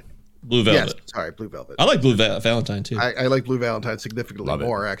out. Velvet. Blue Velvet. Yes, sorry, Blue Velvet. I like Blue Valentine, too. I like Blue Valentine significantly Love it.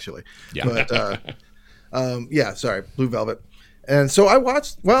 more, actually. Yeah. But, sorry, Blue Velvet. And so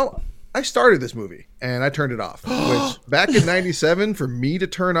I started this movie and I turned it off. Which back in 97, for me to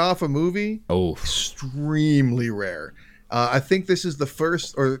turn off a movie, Oh, extremely rare. I think this is the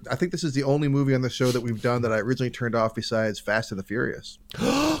first, or I think this is the only movie on the show that we've done that I originally turned off besides Fast and the Furious.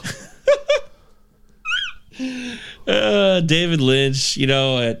 David Lynch, you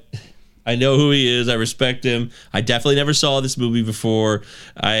know, I know who he is. I respect him. I definitely never saw this movie before.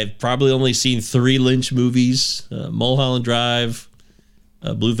 I've probably only seen 3 Lynch movies: Mulholland Drive,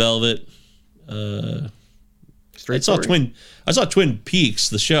 Blue Velvet. I saw Twin Peaks,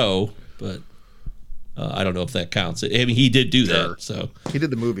 the show, but I don't know if that counts. I mean, he did do that. So he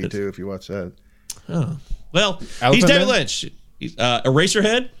did the movie too. If you watch that. Oh well, Elephant he's David Man? Lynch.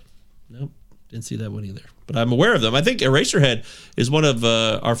 Eraserhead. Nope, didn't see that one either. But I'm aware of them. I think Eraserhead is one of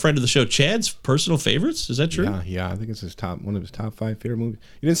our friend of the show, Chad's personal favorites. Is that true? Yeah. I think it's one of his top 5 favorite movies.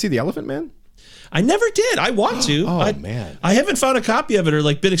 You didn't see The Elephant Man? I never did. I want to. Oh, man. I haven't found a copy of it or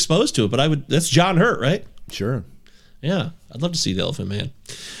like been exposed to it, but I would. That's John Hurt, right? Sure. Yeah, I'd love to see The Elephant Man.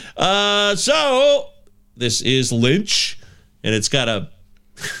 So this is Lynch, and it's got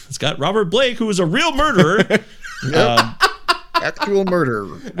Robert Blake, who is a real murderer. Actual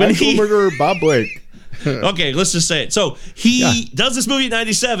murder. Actual murderer Bob Blake. Okay, let's just say it. So he does this movie in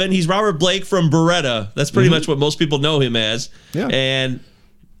 '97. He's Robert Blake from Beretta. That's pretty much what most people know him as. Yeah. And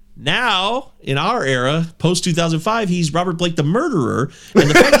now, in our era, post 2005, he's Robert Blake the murderer. And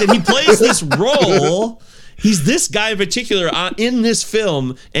the fact that he plays this role, he's this guy in particular in this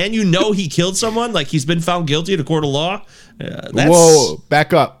film, and you know he killed someone, like he's been found guilty in a court of law. Whoa,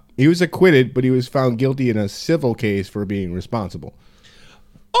 back up. He was acquitted, but he was found guilty in a civil case for being responsible.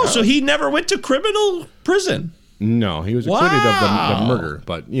 Oh, so he never went to criminal prison. No, he was acquitted of the murder,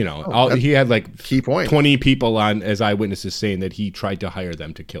 but you know, he had like key point. 20 people on as eyewitnesses saying that he tried to hire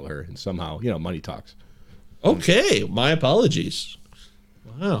them to kill her, and somehow, money talks. Okay, my apologies.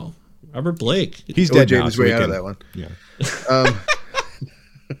 Wow, Robert Blake. He's dead now. James way out of that one. Yeah.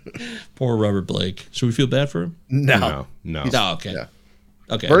 Poor Robert Blake. Should we feel bad for him? No. Oh, okay. Yeah.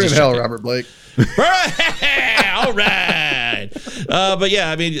 Okay. Burn in just hell, checking. Robert Blake. All right. But yeah,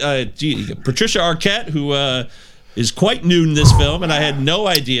 I mean, Patricia Arquette, who is quite nude in this film, and I had no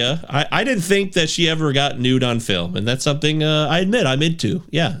idea. I didn't think that she ever got nude on film, and that's something I admit I'm into.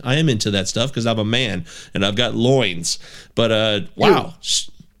 Yeah, I am into that stuff because I'm a man and I've got loins. But wow,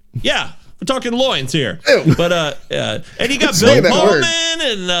 yeah. We're talking loins here. Ew. But and you got Say Bill that word. Pullman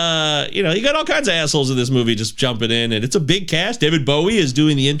and you got all kinds of assholes in this movie just jumping in, and it's a big cast. David Bowie is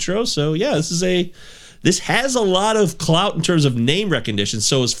doing the intro, so yeah, this has a lot of clout in terms of name recognition.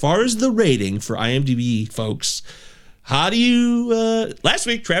 So as far as the rating for IMDb, folks, how do you last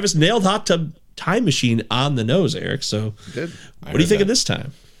week Travis nailed Hot Tub Time Machine on the nose, Eric. So what do you think of this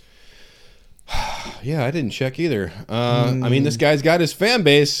time? Yeah, I didn't check either. I mean, this guy's got his fan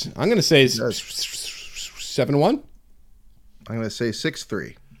base. I'm going to say 7-1. I'm going to say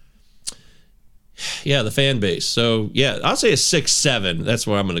 6-3. Yeah, the fan base. So yeah, I'll say a 6-7. That's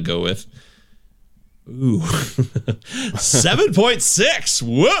what I'm going to go with. Ooh, 7.6.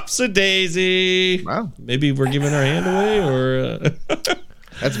 Whoops a daisy. Wow. Maybe we're giving our hand away, or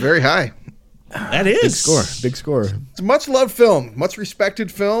That's very high. that is Big score. It's a much loved film, much respected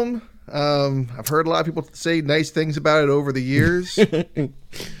film. I've heard a lot of people say nice things about it over the years. Okay.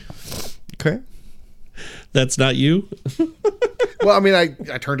 That's not you. Well, I mean, I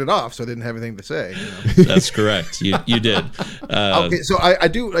turned it off, so I didn't have anything to say. That's correct. You did. Okay, so I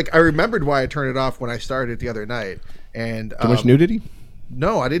do I remembered why I turned it off when I started it the other night, and Too much nudity?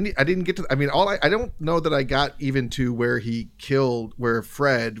 No, I didn't get to. I mean, I don't know that I got even to where where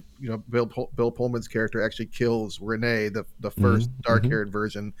Fred, Bill Pullman's character actually kills Renee, the first dark-haired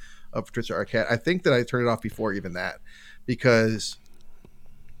version of Patricia Arquette. I think that I turned it off before even that, because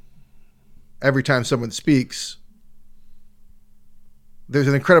every time someone speaks, there's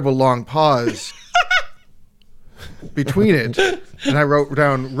an incredible long pause between it, and I wrote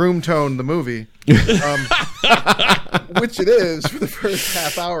down room tone the movie, which it is for the first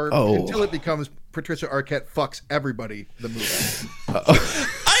half hour until it becomes Patricia Arquette fucks everybody the movie.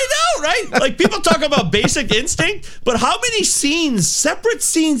 I know, right? Like, people talk about Basic Instinct, but how many separate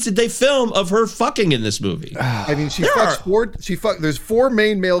scenes did they film of her fucking in this movie? I mean, there's 4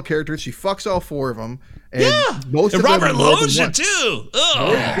 main male characters. She fucks all 4 of them. And most of Robert them more than Loggia once. too.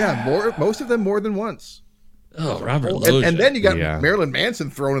 Oh. Most of them more than once. Oh, Robert Loggia. And then you got Marilyn Manson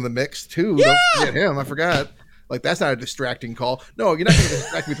thrown in the mix too. Yeah. Don't forget him. I forgot. Like, that's not a distracting call. No, you're not going to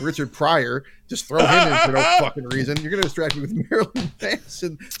distract me with Richard Pryor. Just throw him in for no fucking reason. You're going to distract me with Marilyn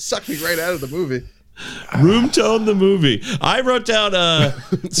Manson. Suck me right out of the movie. Room tone the movie. I wrote down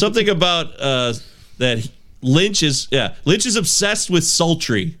something about that Lynch is obsessed with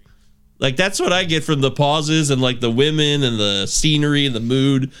sultry. Like, that's what I get from the pauses and like the women and the scenery and the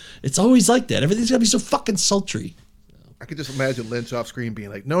mood. It's always like that. Everything's gotta be so fucking sultry. I could just imagine Lynch off screen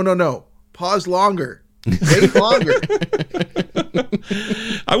being like, no, pause longer. Wait longer.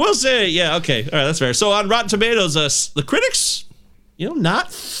 I will say, yeah, okay. All right, that's fair. So on Rotten Tomatoes, the critics,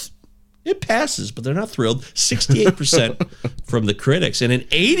 it passes, but they're not thrilled. 68% from the critics and an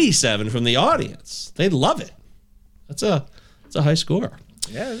 87% from the audience. They love it. That's a high score.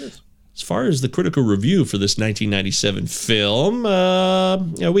 Yeah, it is. As far as the critical review for this 1997 film,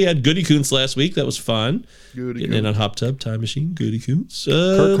 we had Goody Koontz last week. That was fun. Getting in on Hop Tub Time Machine. Goody Koontz.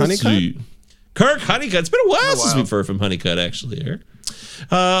 Kirk Honeycutt? Kirk Honeycutt. It's been a while since we've heard from Honeycutt, actually. Here,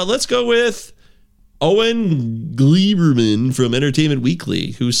 let's go with Owen Gleiberman from Entertainment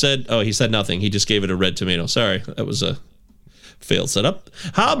Weekly, who said, he said nothing. He just gave it a red tomato. Sorry, that was a failed setup.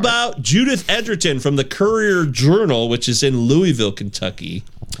 How about Judith Edgerton from the Courier Journal, which is in Louisville, Kentucky?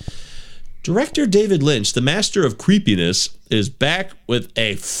 Director David Lynch, the master of creepiness, is back with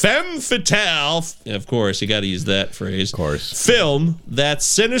a femme fatale, of course, you got to use that phrase, Of course. film that's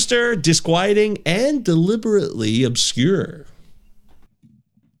sinister, disquieting, and deliberately obscure.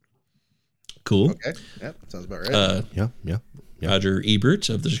 Cool. Okay. Yeah, that sounds about right. Yeah. Roger Ebert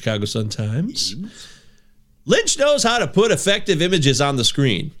of the Chicago Sun-Times. Lynch knows how to put effective images on the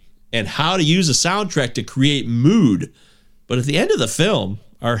screen and how to use a soundtrack to create mood. But at the end of the film,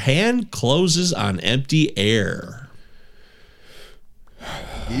 our hand closes on empty air.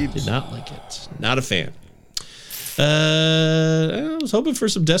 Did not like it. Not a fan. I was hoping for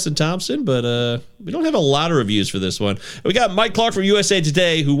some Destin Thompson, but we don't have a lot of reviews for this one. We got Mike Clark from USA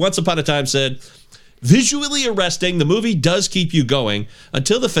Today, who once upon a time said, visually arresting, the movie does keep you going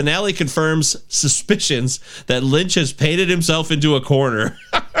until the finale confirms suspicions that Lynch has painted himself into a corner.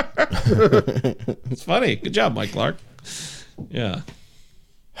 It's funny. Good job, Mike Clark. Yeah.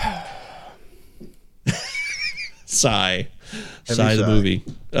 Sigh. Sigh the movie.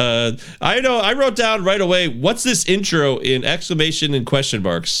 I know. I wrote down right away, what's this intro in exclamation and question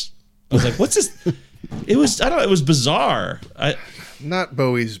marks? I was like, what's this? It was, I don't know, it was bizarre. Not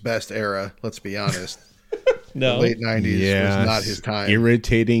Bowie's best era, let's be honest. No. The late 90s was not his time.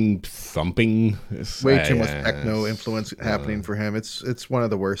 Irritating thumping. Way too much techno influence happening for him. It's one of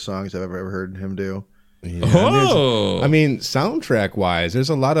the worst songs I've ever heard him do. Yeah, Oh. I mean, soundtrack wise, there's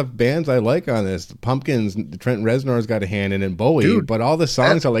a lot of bands I like on this. The Pumpkins, Trent Reznor's got a hand in it, Bowie, Dude, but all the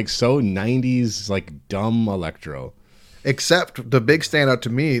songs are like so 90s, like dumb electro. Except the big standout to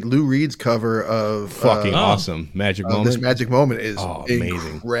me, Lou Reed's cover of Fucking awesome. Magic Moment. This Magic Moment is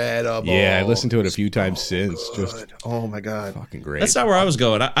amazing. Incredible. Yeah, I listened to it a few times since. Just oh my god, fucking great. That's not where I was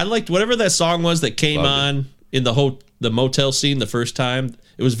going. I liked whatever that song was that came on in the motel scene the first time.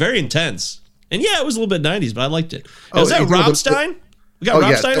 It was very intense. And yeah, it was a little bit 90s, but I liked it. Was that Rammstein? We got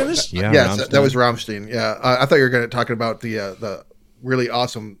Rammstein in this? Yeah, yes, that was Rammstein. Yeah, I thought you were going to talking about the really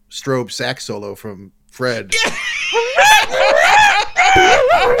awesome strobe sax solo from Fred.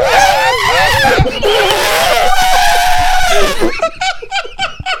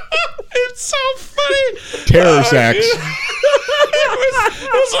 It's so funny. Terror sax. It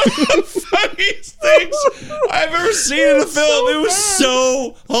was one of the funniest things I've ever seen in a film. It was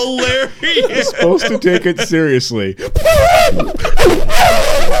so hilarious. Supposed to take it seriously. Bill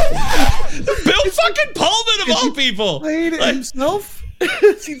fucking Pullman of all people. Played it himself?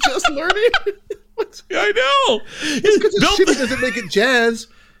 Is he just learning? I know. Because his shit doesn't make it jazz.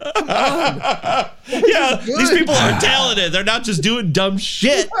 Yeah, these people are talented. They're not just doing dumb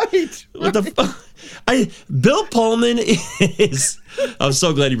shit. Right. What the fuck? Bill Pullman is. I'm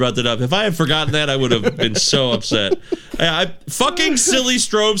so glad you brought that up. If I had forgotten that, I would have been so upset. Fucking silly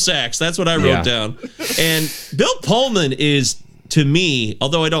strobe sax. That's what I wrote down. And Bill Pullman is, to me,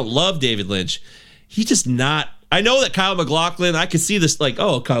 although I don't love David Lynch, he's just not. I know that Kyle MacLachlan, I could see this like,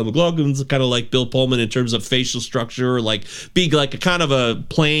 oh, Kyle MacLachlan's kind of like Bill Pullman in terms of facial structure, or like being like a kind of a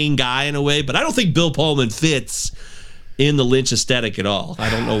plain guy in a way, but I don't think Bill Pullman fits in the Lynch aesthetic at all. I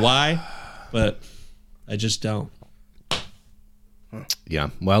don't know why, but I just don't. Yeah.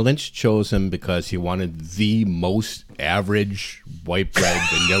 Well, Lynch chose him because he wanted the most average white bread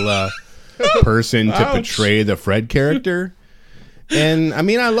vanilla person to portray the Fred character. And I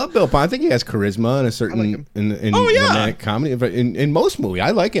mean, I love Bill Pullman. I think he has charisma and a certain like in romantic comedy. But in most movies,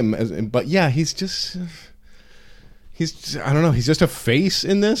 I like him. But yeah, he's I don't know. He's just a face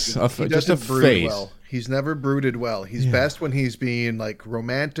in this. Just a face. Well. He's never brooded well. He's best when he's being like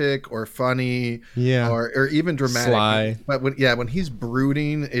romantic or funny, or even dramatic. Sly. But when he's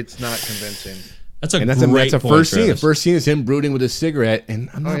brooding, it's not convincing. That's a And that's great a point, first scene. The Travis. first scene is him brooding with a cigarette, and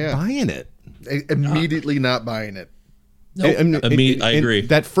I'm not yeah. buying it. Immediately not buying it. Nope. I agree.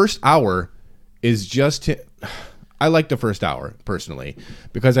 That first hour is just I like the first hour personally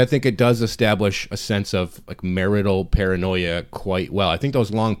because I think it does establish a sense of like marital paranoia quite well. I think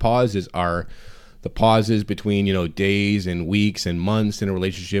those long pauses are the pauses between, days and weeks and months in a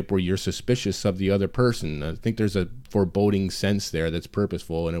relationship where you're suspicious of the other person. I think there's a foreboding sense there that's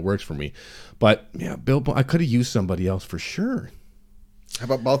purposeful, and it works for me. But yeah, Bill, I could have used somebody else for sure. How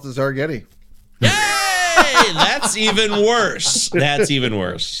about Balthazar Getty? Hey, that's even worse. That's even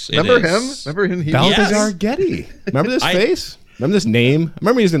worse. Remember him? Remember him? Balthazar Getty. Remember this face? Remember this name? I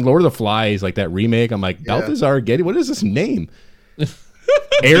remember he's in Lord of the Flies, like that remake. I'm like, Balthazar Getty? What is this name?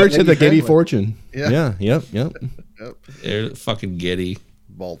 Heir to the Getty fortune. Yeah. Yep. Heir fucking Getty.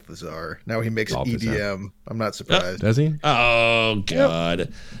 Balthazar. Now he makes EDM. I'm not surprised. Does he? Oh,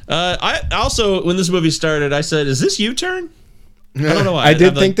 God. I also, when this movie started, I said, is this U-turn? I don't know why. I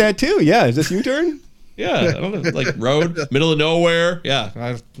did think that too. Yeah. Is this U-turn? Yeah. I don't know. Like road, middle of nowhere.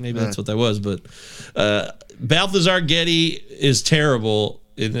 Yeah. Maybe that's what that was. But Balthazar Getty is terrible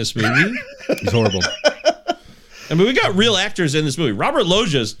in this movie. He's horrible. I mean, we got real actors in this movie. Robert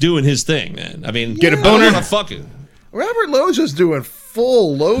Loggia's doing his thing, man. I mean, get a boner. Robert Loggia's doing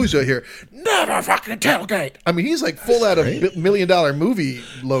full Loggia here. Never fucking tailgate. I mean, he's like full out of $1 million movie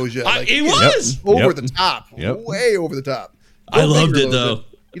Loggia. Like, he was over the top, way over the top. I loved it though.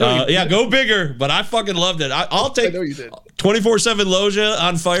 Go bigger. But I fucking loved it. I'll take 24/7 Loggia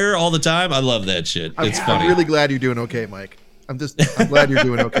on fire all the time. I love that shit. It's funny. I'm really glad you're doing okay, Mike. I'm glad you're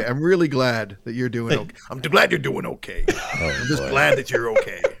doing okay. I'm really glad that you're doing okay. I'm glad you're doing okay. I'm just glad that you're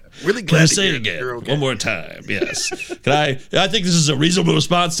okay. Really glad. Can I say it again? Okay. One more time. Yes. Can I think this is a reasonable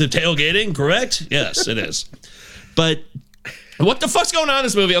response to tailgating, correct? Yes, it is. But what the fuck's going on in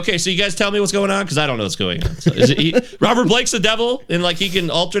this movie? Okay, so you guys tell me what's going on because I don't know what's going on. So is Robert Blake's the devil and like he can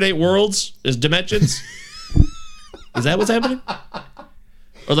alternate worlds, his dimensions? Is that what's happening?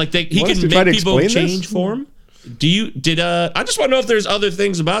 Or like he can make people change form? I just want to know if there's other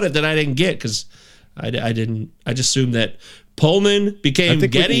things about it that I didn't get because I just assumed that Pullman became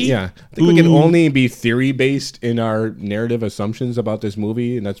Getty. I think we can only be theory based in our narrative assumptions about this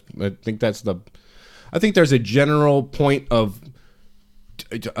movie, and I think there's a general point of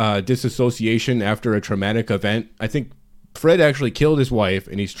disassociation after a traumatic event. I think Fred actually killed his wife,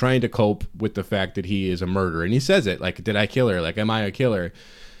 and he's trying to cope with the fact that he is a murderer, and he says it like, "Did I kill her? Like, am I a killer?"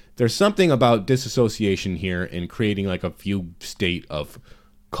 There's something about disassociation here in creating like a fugue state of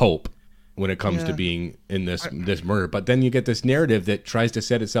cope when it comes to being in this murder. But then you get this narrative that tries to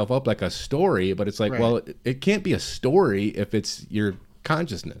set itself up like a story, but it's like, well, it can't be a story if it's your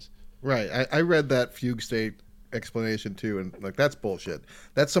consciousness. Right. I read that fugue state explanation too, and like that's bullshit.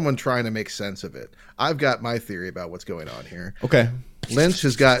 That's someone trying to make sense of it. I've got my theory about what's going on here. Okay. Lynch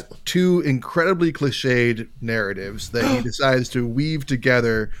has got two incredibly cliched narratives that he decides to weave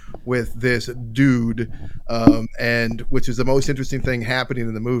together with this dude, and which is the most interesting thing happening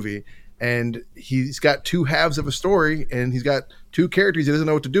in the movie. And he's got two halves of a story, and he's got two characters he doesn't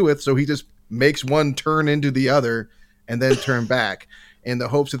know what to do with, so he just makes one turn into the other and then turn back in the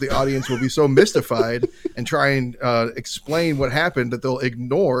hopes that the audience will be so mystified and try and explain what happened that they'll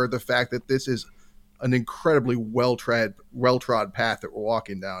ignore the fact that this is an incredibly well-trod path that we're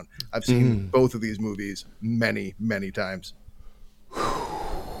walking down. I've seen both of these movies many, many times.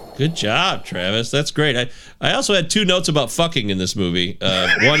 Good job, Travis. That's great. I also had two notes about fucking in this movie.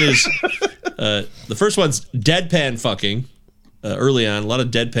 One is the first one's deadpan fucking. Early on, a lot of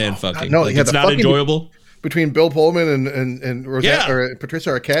deadpan fucking. No, like, it's not enjoyable. Between Bill Pullman and Rosette, or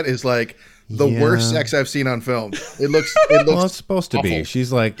Patricia Arquette is like the worst sex I've seen on film. It looks well, it's supposed to awful. Be.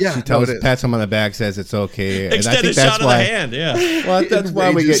 She's like, she pats him on the back, says it's okay. And extended I think shot of the hand, yeah. Well, that's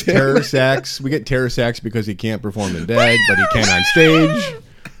why we get terror sex. We get terror sex because he can't perform in bed, but he can on stage.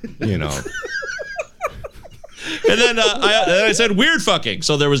 You know. And then I said weird fucking.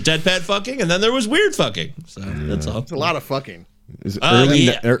 So there was deadpan fucking, and then there was weird fucking. So that's all. It's a lot of fucking. Early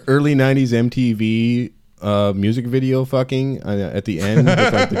 90s MTV music video fucking at the end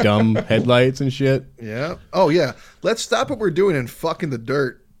with like the dumb headlights and shit. Yeah. Oh yeah. Let's stop what we're doing and fuck in the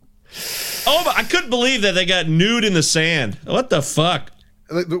dirt. Oh, but I couldn't believe that they got nude in the sand. What the fuck?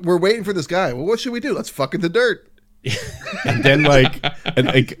 We're waiting for this guy. Well, what should we do? Let's fuck in the dirt. And then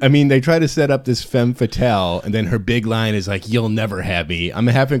I mean, they try to set up this femme fatale, and then her big line is like, "You'll never have me." I'm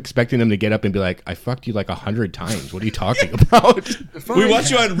half expecting them to get up and be like, "I fucked you like 100 times. What are you talking about?" We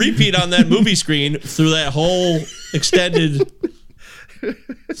watched you on repeat on that movie screen through that whole extended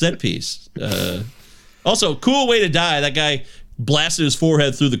set piece. Also, cool way to die. That guy blasted his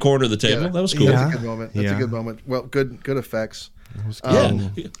forehead through the corner of the table. That was cool. That's a good moment. That's a good moment. Well, good effects.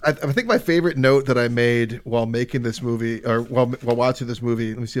 I think my favorite note that I made while making this movie, or while watching this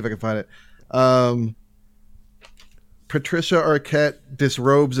movie, let me see if I can find it. Patricia Arquette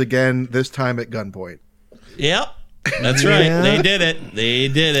disrobes again, this time at gunpoint. Yep. That's right. They did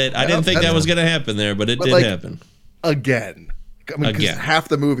it. I didn't think that was going to happen there, but it did happen. Again. I mean, 'cause Again. half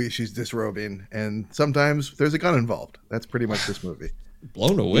the movie she's disrobing, and sometimes there's a gun involved. That's pretty much this movie.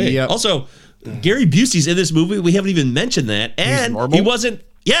 Blown away. Yep. Also, Gary Busey's in this movie. We haven't even mentioned that. And normal? he wasn't.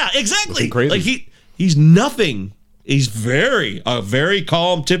 Yeah, exactly. Wasn't crazy. Like he's nothing. He's a very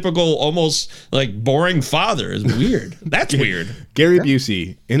calm, typical, almost like boring father. Is weird. That's weird. Gary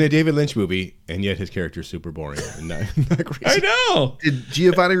Busey in a David Lynch movie, and yet his character's super boring. And not crazy. I know. Did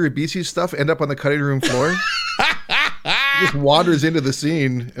Giovanni Ribisi's stuff end up on the cutting room floor? He just wanders into the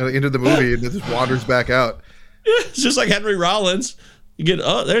scene, into the movie, and just wanders back out. It's just like Henry Rollins. You get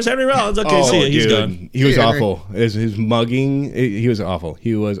there's Henry Rollins. Okay, see ya. He's gone. He was See ya, Henry. awful. His mugging, he was awful.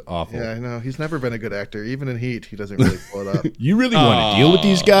 He was awful. Yeah, I know. He's never been a good actor. Even in Heat, he doesn't really pull it up. You really want to deal with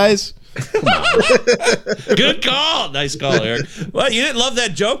these guys? Good call. Nice call, Eric. Well, you didn't love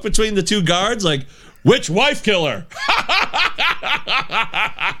that joke between the two guards, like which wife killer?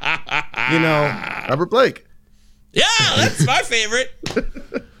 You know, Robert Blake. Yeah, that's my favorite.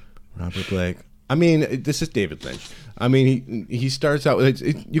 Robert Blake. I mean, this is David Lynch. I mean, he starts out with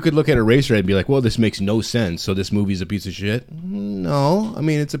you could look at Eraserhead and be like, well, this makes no sense. So this movie's a piece of shit. No, I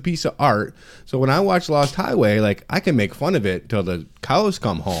mean, it's a piece of art. So when I watch Lost Highway, like I can make fun of it till the cows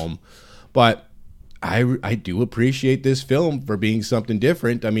come home, but I do appreciate this film for being something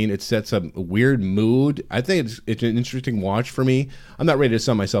different. I mean, it sets a weird mood. I think it's an interesting watch for me. I'm not ready to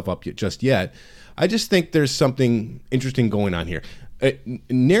sum myself up just yet. I just think there's something interesting going on here.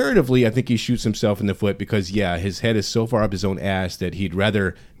 Narratively, I think he shoots himself in the foot because, yeah, his head is so far up his own ass that he'd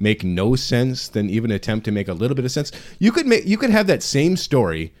rather make no sense than even attempt to make a little bit of sense. You could have that same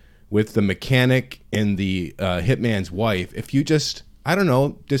story with the mechanic and the hitman's wife if you just, I don't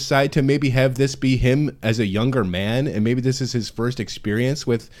know, decide to maybe have this be him as a younger man, and maybe this is his first experience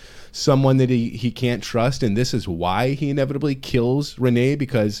with someone that he can't trust, and this is why he inevitably kills Renee,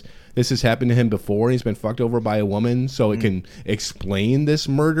 because this has happened to him before and he's been fucked over by a woman, so it can explain this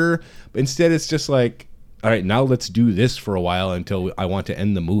murder. But instead it's just like, all right, now let's do this for a while until I want to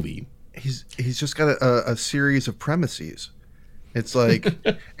end the movie. He's just got a series of premises. It's like,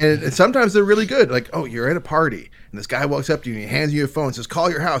 and sometimes they're really good. Like, oh, you're at a party and this guy walks up to you and he hands you a phone and says, call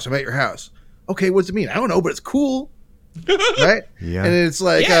your house, I'm at your house. Okay, what does it mean? I don't know, but it's cool. Right? Yeah. And it's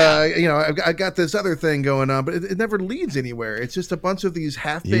like, Yeah. I got this other thing going on, but it never leads anywhere. It's just a bunch of these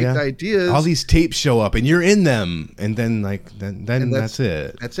half-baked Yeah. ideas. All these tapes show up and you're in them, and then that's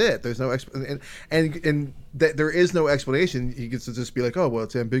it. That's it. There's no and there is no explanation. He gets to just be like, oh, well,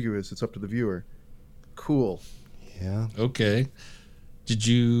 it's ambiguous. It's up to the viewer. Cool. Yeah. Okay. Did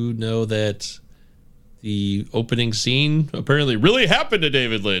you know that the opening scene apparently really happened to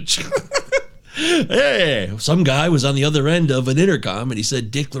David Lynch? Hey, some guy was on the other end of an intercom and he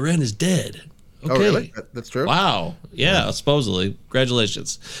said Dick Loren is dead. Okay. Oh, really? That's true? Wow. Yeah, supposedly.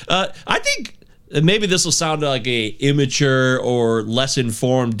 Congratulations. I think maybe this will sound like a immature or less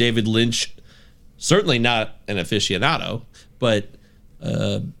informed David Lynch. Certainly not an aficionado, but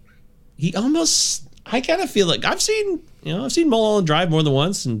he almost. I kind of feel like I've seen Mulholland Drive more than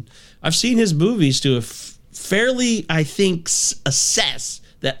once, and I've seen his movies to a fairly, I think, assess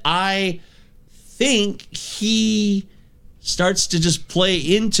that I think he starts to just play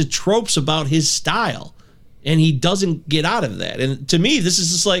into tropes about his style, and he doesn't get out of that. And to me, this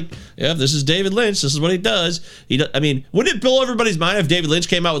is just like, yeah, this is David Lynch. This is what he does. I mean, wouldn't it blow everybody's mind if David Lynch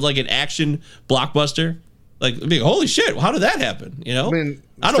came out with like an action blockbuster? Like, it'd be, holy shit, how did that happen? You know, I mean,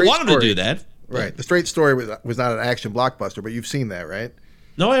 I don't Straight want him Story. to do that. Right. The Straight Story was not an action blockbuster, but you've seen that, right?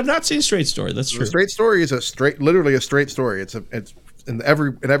 No, I have not seen Straight Story. That's true. The Straight Story is literally a straight story. It's in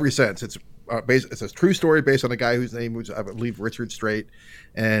every sense. It's a true story based on a guy whose name was, I believe, Richard Straight,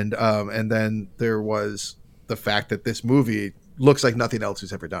 and then there was the fact that this movie looks like nothing else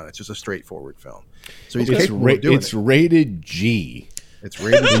he's ever done. It's just a straightforward film. So he's capable of doing it's it. rated G. It's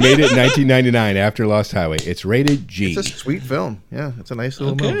rated. They made it in 1999 after Lost Highway. It's rated G. It's a sweet film. Yeah, it's a nice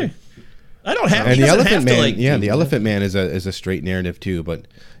little movie. Okay. I don't have. And he the doesn't Elephant have to, Man, like, yeah, do the that. Elephant Man is a straight narrative too. But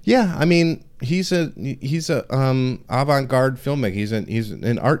yeah, I mean, he's a avant-garde filmmaker. He's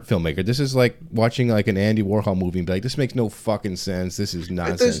an art filmmaker. This is like watching like an Andy Warhol movie and be like, this makes no fucking sense. This is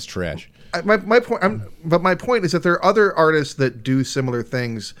nonsense, trash. My point is that there are other artists that do similar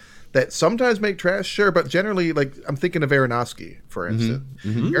things that sometimes make trash, sure, but generally, like, I'm thinking of Aronofsky, for instance.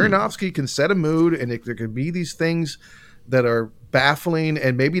 Aronofsky can set a mood, and there can be these things that are baffling,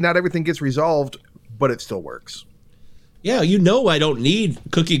 and maybe not everything gets resolved, but it still works. Yeah, I don't need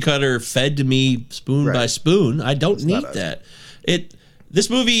cookie cutter fed to me spoon by spoon. I don't need that. This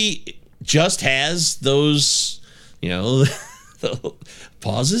movie just has those you know, the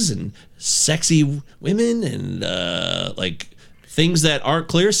pauses and sexy women and like things that aren't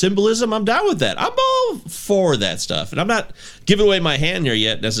clear symbolism. I'm down with that. I'm all for that stuff, and I'm not giving away my hand here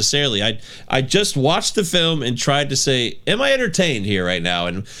yet necessarily. I just watched the film and tried to say, am I entertained here right now?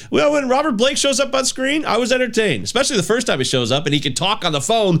 And well, when Robert Blake shows up on screen, I was entertained, especially the first time he shows up and he can talk on the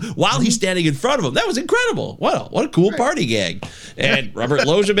phone while he's standing in front of him. That was incredible. What a cool party gag. And Robert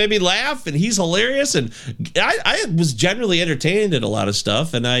Loggia made me laugh, and he's hilarious. And I was generally entertained at a lot of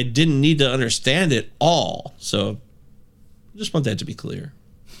stuff, and I didn't need to understand it all. So I just want that to be clear.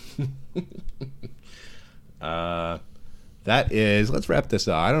 That is, let's wrap this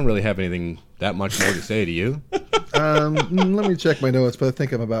up. I don't really have anything that much more to say to you. Let me check my notes, but I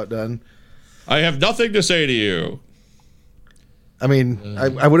think I'm about done. I have nothing to say to you. I mean,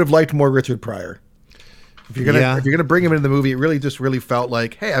 I would have liked more Richard Pryor. If you're gonna bring him into the movie, it really felt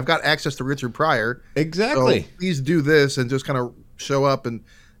like, hey, I've got access to Richard Pryor. Exactly. So please do this and just kind of show up, and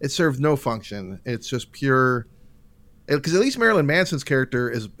it serves no function. It's just pure. Because at least Marilyn Manson's character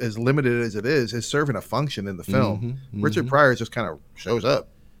is as limited as it is serving a function in the film. Richard Pryor just kind of shows up.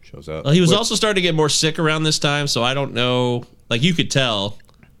 Well, he was also starting to get more sick around this time, so I don't know. Like, you could tell.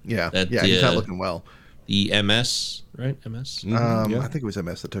 Yeah, he's not looking well. The MS, right? MS. I think it was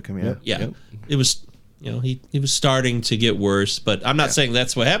MS that took him. Yeah. It was. You know, he was starting to get worse, but I'm not saying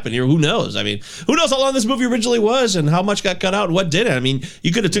that's what happened here. Who knows? I mean, who knows how long this movie originally was and how much got cut out and what didn't? I mean,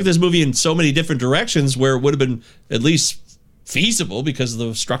 you could have took this movie in so many different directions where it would have been at least feasible because of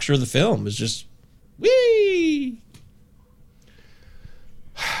the structure of the film. It's just, whee!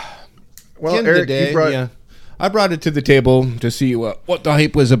 Well, End Eric, of the day, you brought... I brought it to the table to see what the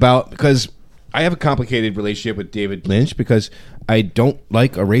hype was about, because I have a complicated relationship with David Lynch because I don't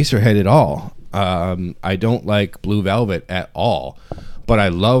like Eraserhead at all. I don't like Blue Velvet at all, but I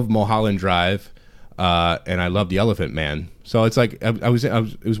love Mulholland Drive, and I love The Elephant Man. So it's like it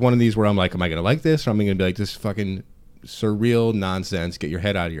was one of these where I'm like, am I gonna like this, or am I gonna be like, this fucking surreal nonsense? Get your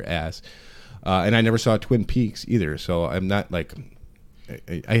head out of your ass. And I never saw Twin Peaks either, so I'm not like,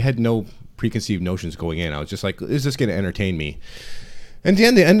 I had no preconceived notions going in. I was just like, is this gonna entertain me? And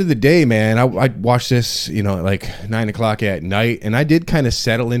at the end of the day, man, I watched this, at like 9 o'clock at night, and I did kind of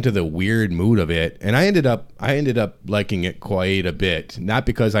settle into the weird mood of it, and I ended up liking it quite a bit. Not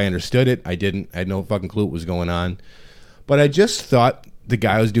because I understood it, I had no fucking clue what was going on, but I just thought the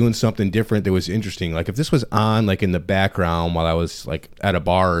guy was doing something different that was interesting. Like, if this was on like in the background while I was like at a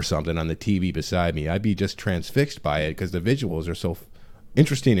bar or something on the TV beside me, I'd be just transfixed by it because the visuals are so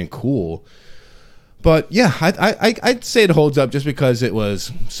interesting and cool. But yeah, I'd say it holds up just because it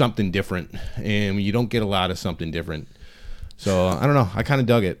was something different, and you don't get a lot of something different. So I don't know. I kind of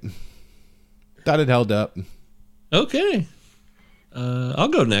dug it. Thought it held up. Okay, I'll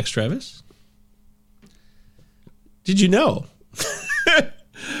go next, Travis. Did you know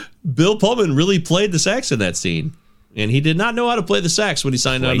Bill Pullman really played the sax in that scene, and he did not know how to play the sax when he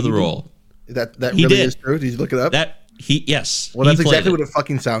signed on to the role. That He really did. is true. Did you look it up? Yes. Well, that's he played exactly it. what it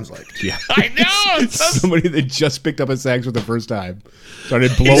fucking sounds like. Yeah. I know. Somebody that just picked up a sax for the first time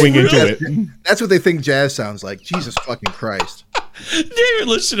started blowing into it. That's what they think jazz sounds like. Jesus fucking Christ. David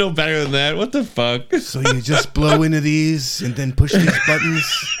Lynch should know better than that. What the fuck? So you just blow into these and then push these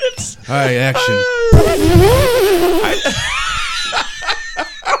buttons. All right, action.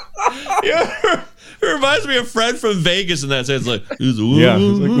 Yeah. It reminds me of Fred from Vegas in that sense. Like, Yeah,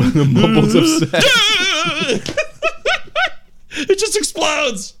 it's like one of the mumbles of sex. It just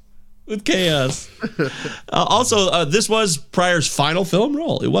explodes with chaos. Also, this was Pryor's final film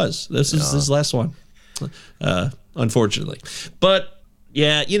role. It was. This is his last one, unfortunately. But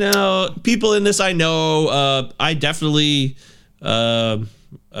yeah, people in this I know. I definitely.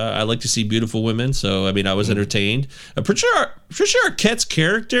 I like to see beautiful women, so I mean, I was entertained. Patricia Arquette's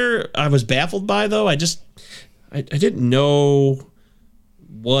character, I was baffled by, though. I didn't know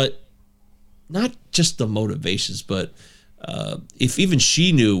what, not just the motivations, but if even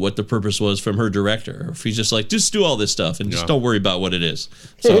she knew what the purpose was from her director, or if he's just like, just do all this stuff and just don't worry about what it is.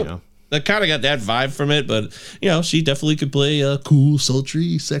 So I kind of got that vibe from it, but she definitely could play a cool,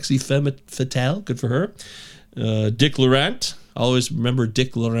 sultry, sexy femme fatale. Good for her. Dick Laurent. Always remember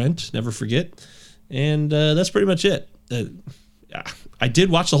Dick Laurent, never forget. And that's pretty much it. I did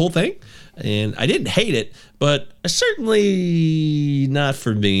watch the whole thing, and I didn't hate it, but certainly not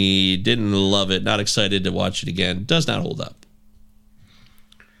for me. Didn't love it, not excited to watch it again. Does not hold up.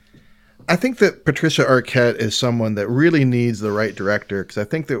 I think that Patricia Arquette is someone that really needs the right director, because I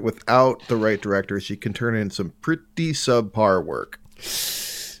think that without the right director, she can turn in some pretty subpar work.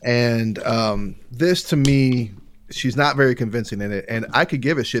 And this, to me, she's not very convincing in it, and I could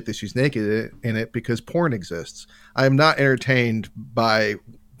give a shit that she's naked in it because porn exists. I am not entertained by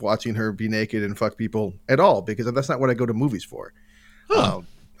watching her be naked and fuck people at all because that's not what I go to movies for.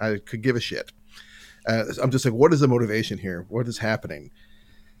 I could give a shit. I'm just like, what is the motivation here? What is happening?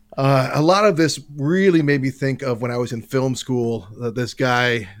 A lot of this really made me think of when I was in film school. This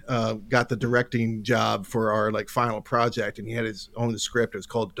guy got the directing job for our like final project, and he had his own script. It was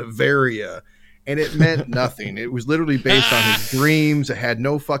called Deveria, and it meant nothing. It was literally based on his dreams. It had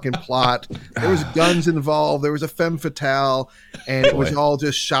no fucking plot. There was guns involved. There was a femme fatale, and it was all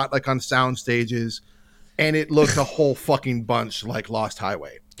just shot like on sound stages. And it looked a whole fucking bunch like Lost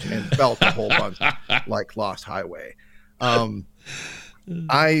Highway, and felt a whole bunch like Lost Highway.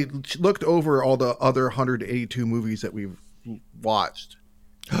 I looked over all the other 182 movies that we've watched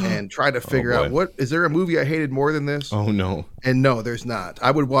and tried to figure out is there a movie I hated more than this? Oh no. And no, there's not.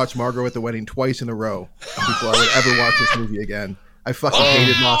 I would watch Margot at the Wedding twice in a row before I would ever watch this movie again. I fucking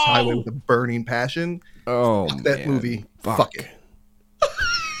hated Lost Highway with a burning passion. Oh, fuck that movie. Fuck it.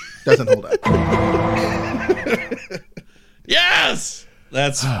 Doesn't hold up. Yes!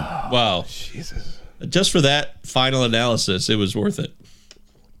 That's wow. Jesus. Just for that final analysis, it was worth it.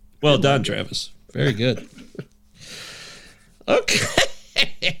 Well done, Travis. Very good.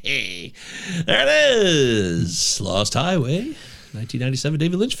 Okay. There it is. Lost Highway, 1997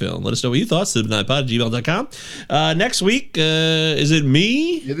 David Lynch film. Let us know what you thought. cinema9pod@gmail.com. Next week, is it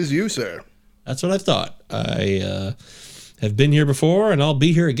me? It is you, sir. That's what I thought. I have been here before, and I'll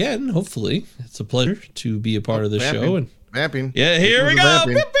be here again, hopefully. It's a pleasure to be a part of this show. And vamping. yeah, here we go.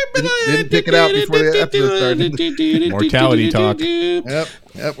 Didn't pick it out before the episode started. Mortality talk.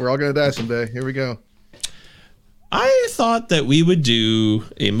 Yep, we're all going to die someday. Here we go. I thought that we would do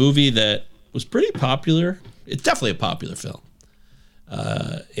a movie that was pretty popular. It's definitely a popular film.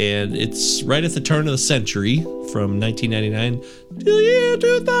 And it's right at the turn of the century from 1999 to the year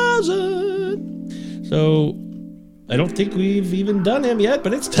 2000. So I don't think we've even done him yet,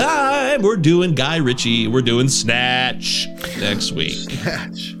 but it's time. We're doing Guy Ritchie. We're doing Snatch next week.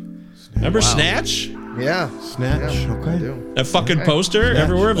 Snatch. Remember Snatch? Yeah. Snatch. Yeah, Okay. I do. That fucking poster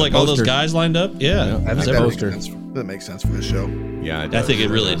everywhere of like all those poster. guys lined up. Yeah. I think poster. that makes sense for the show. Yeah, I think it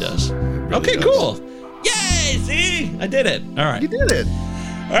really does. Okay, does. cool. Yay! See? I did it. All right. You did it.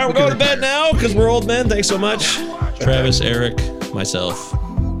 All right, we're going to bed now because we're old men. Thanks so much. Travis, Eric, myself.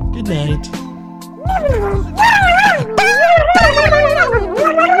 Good night.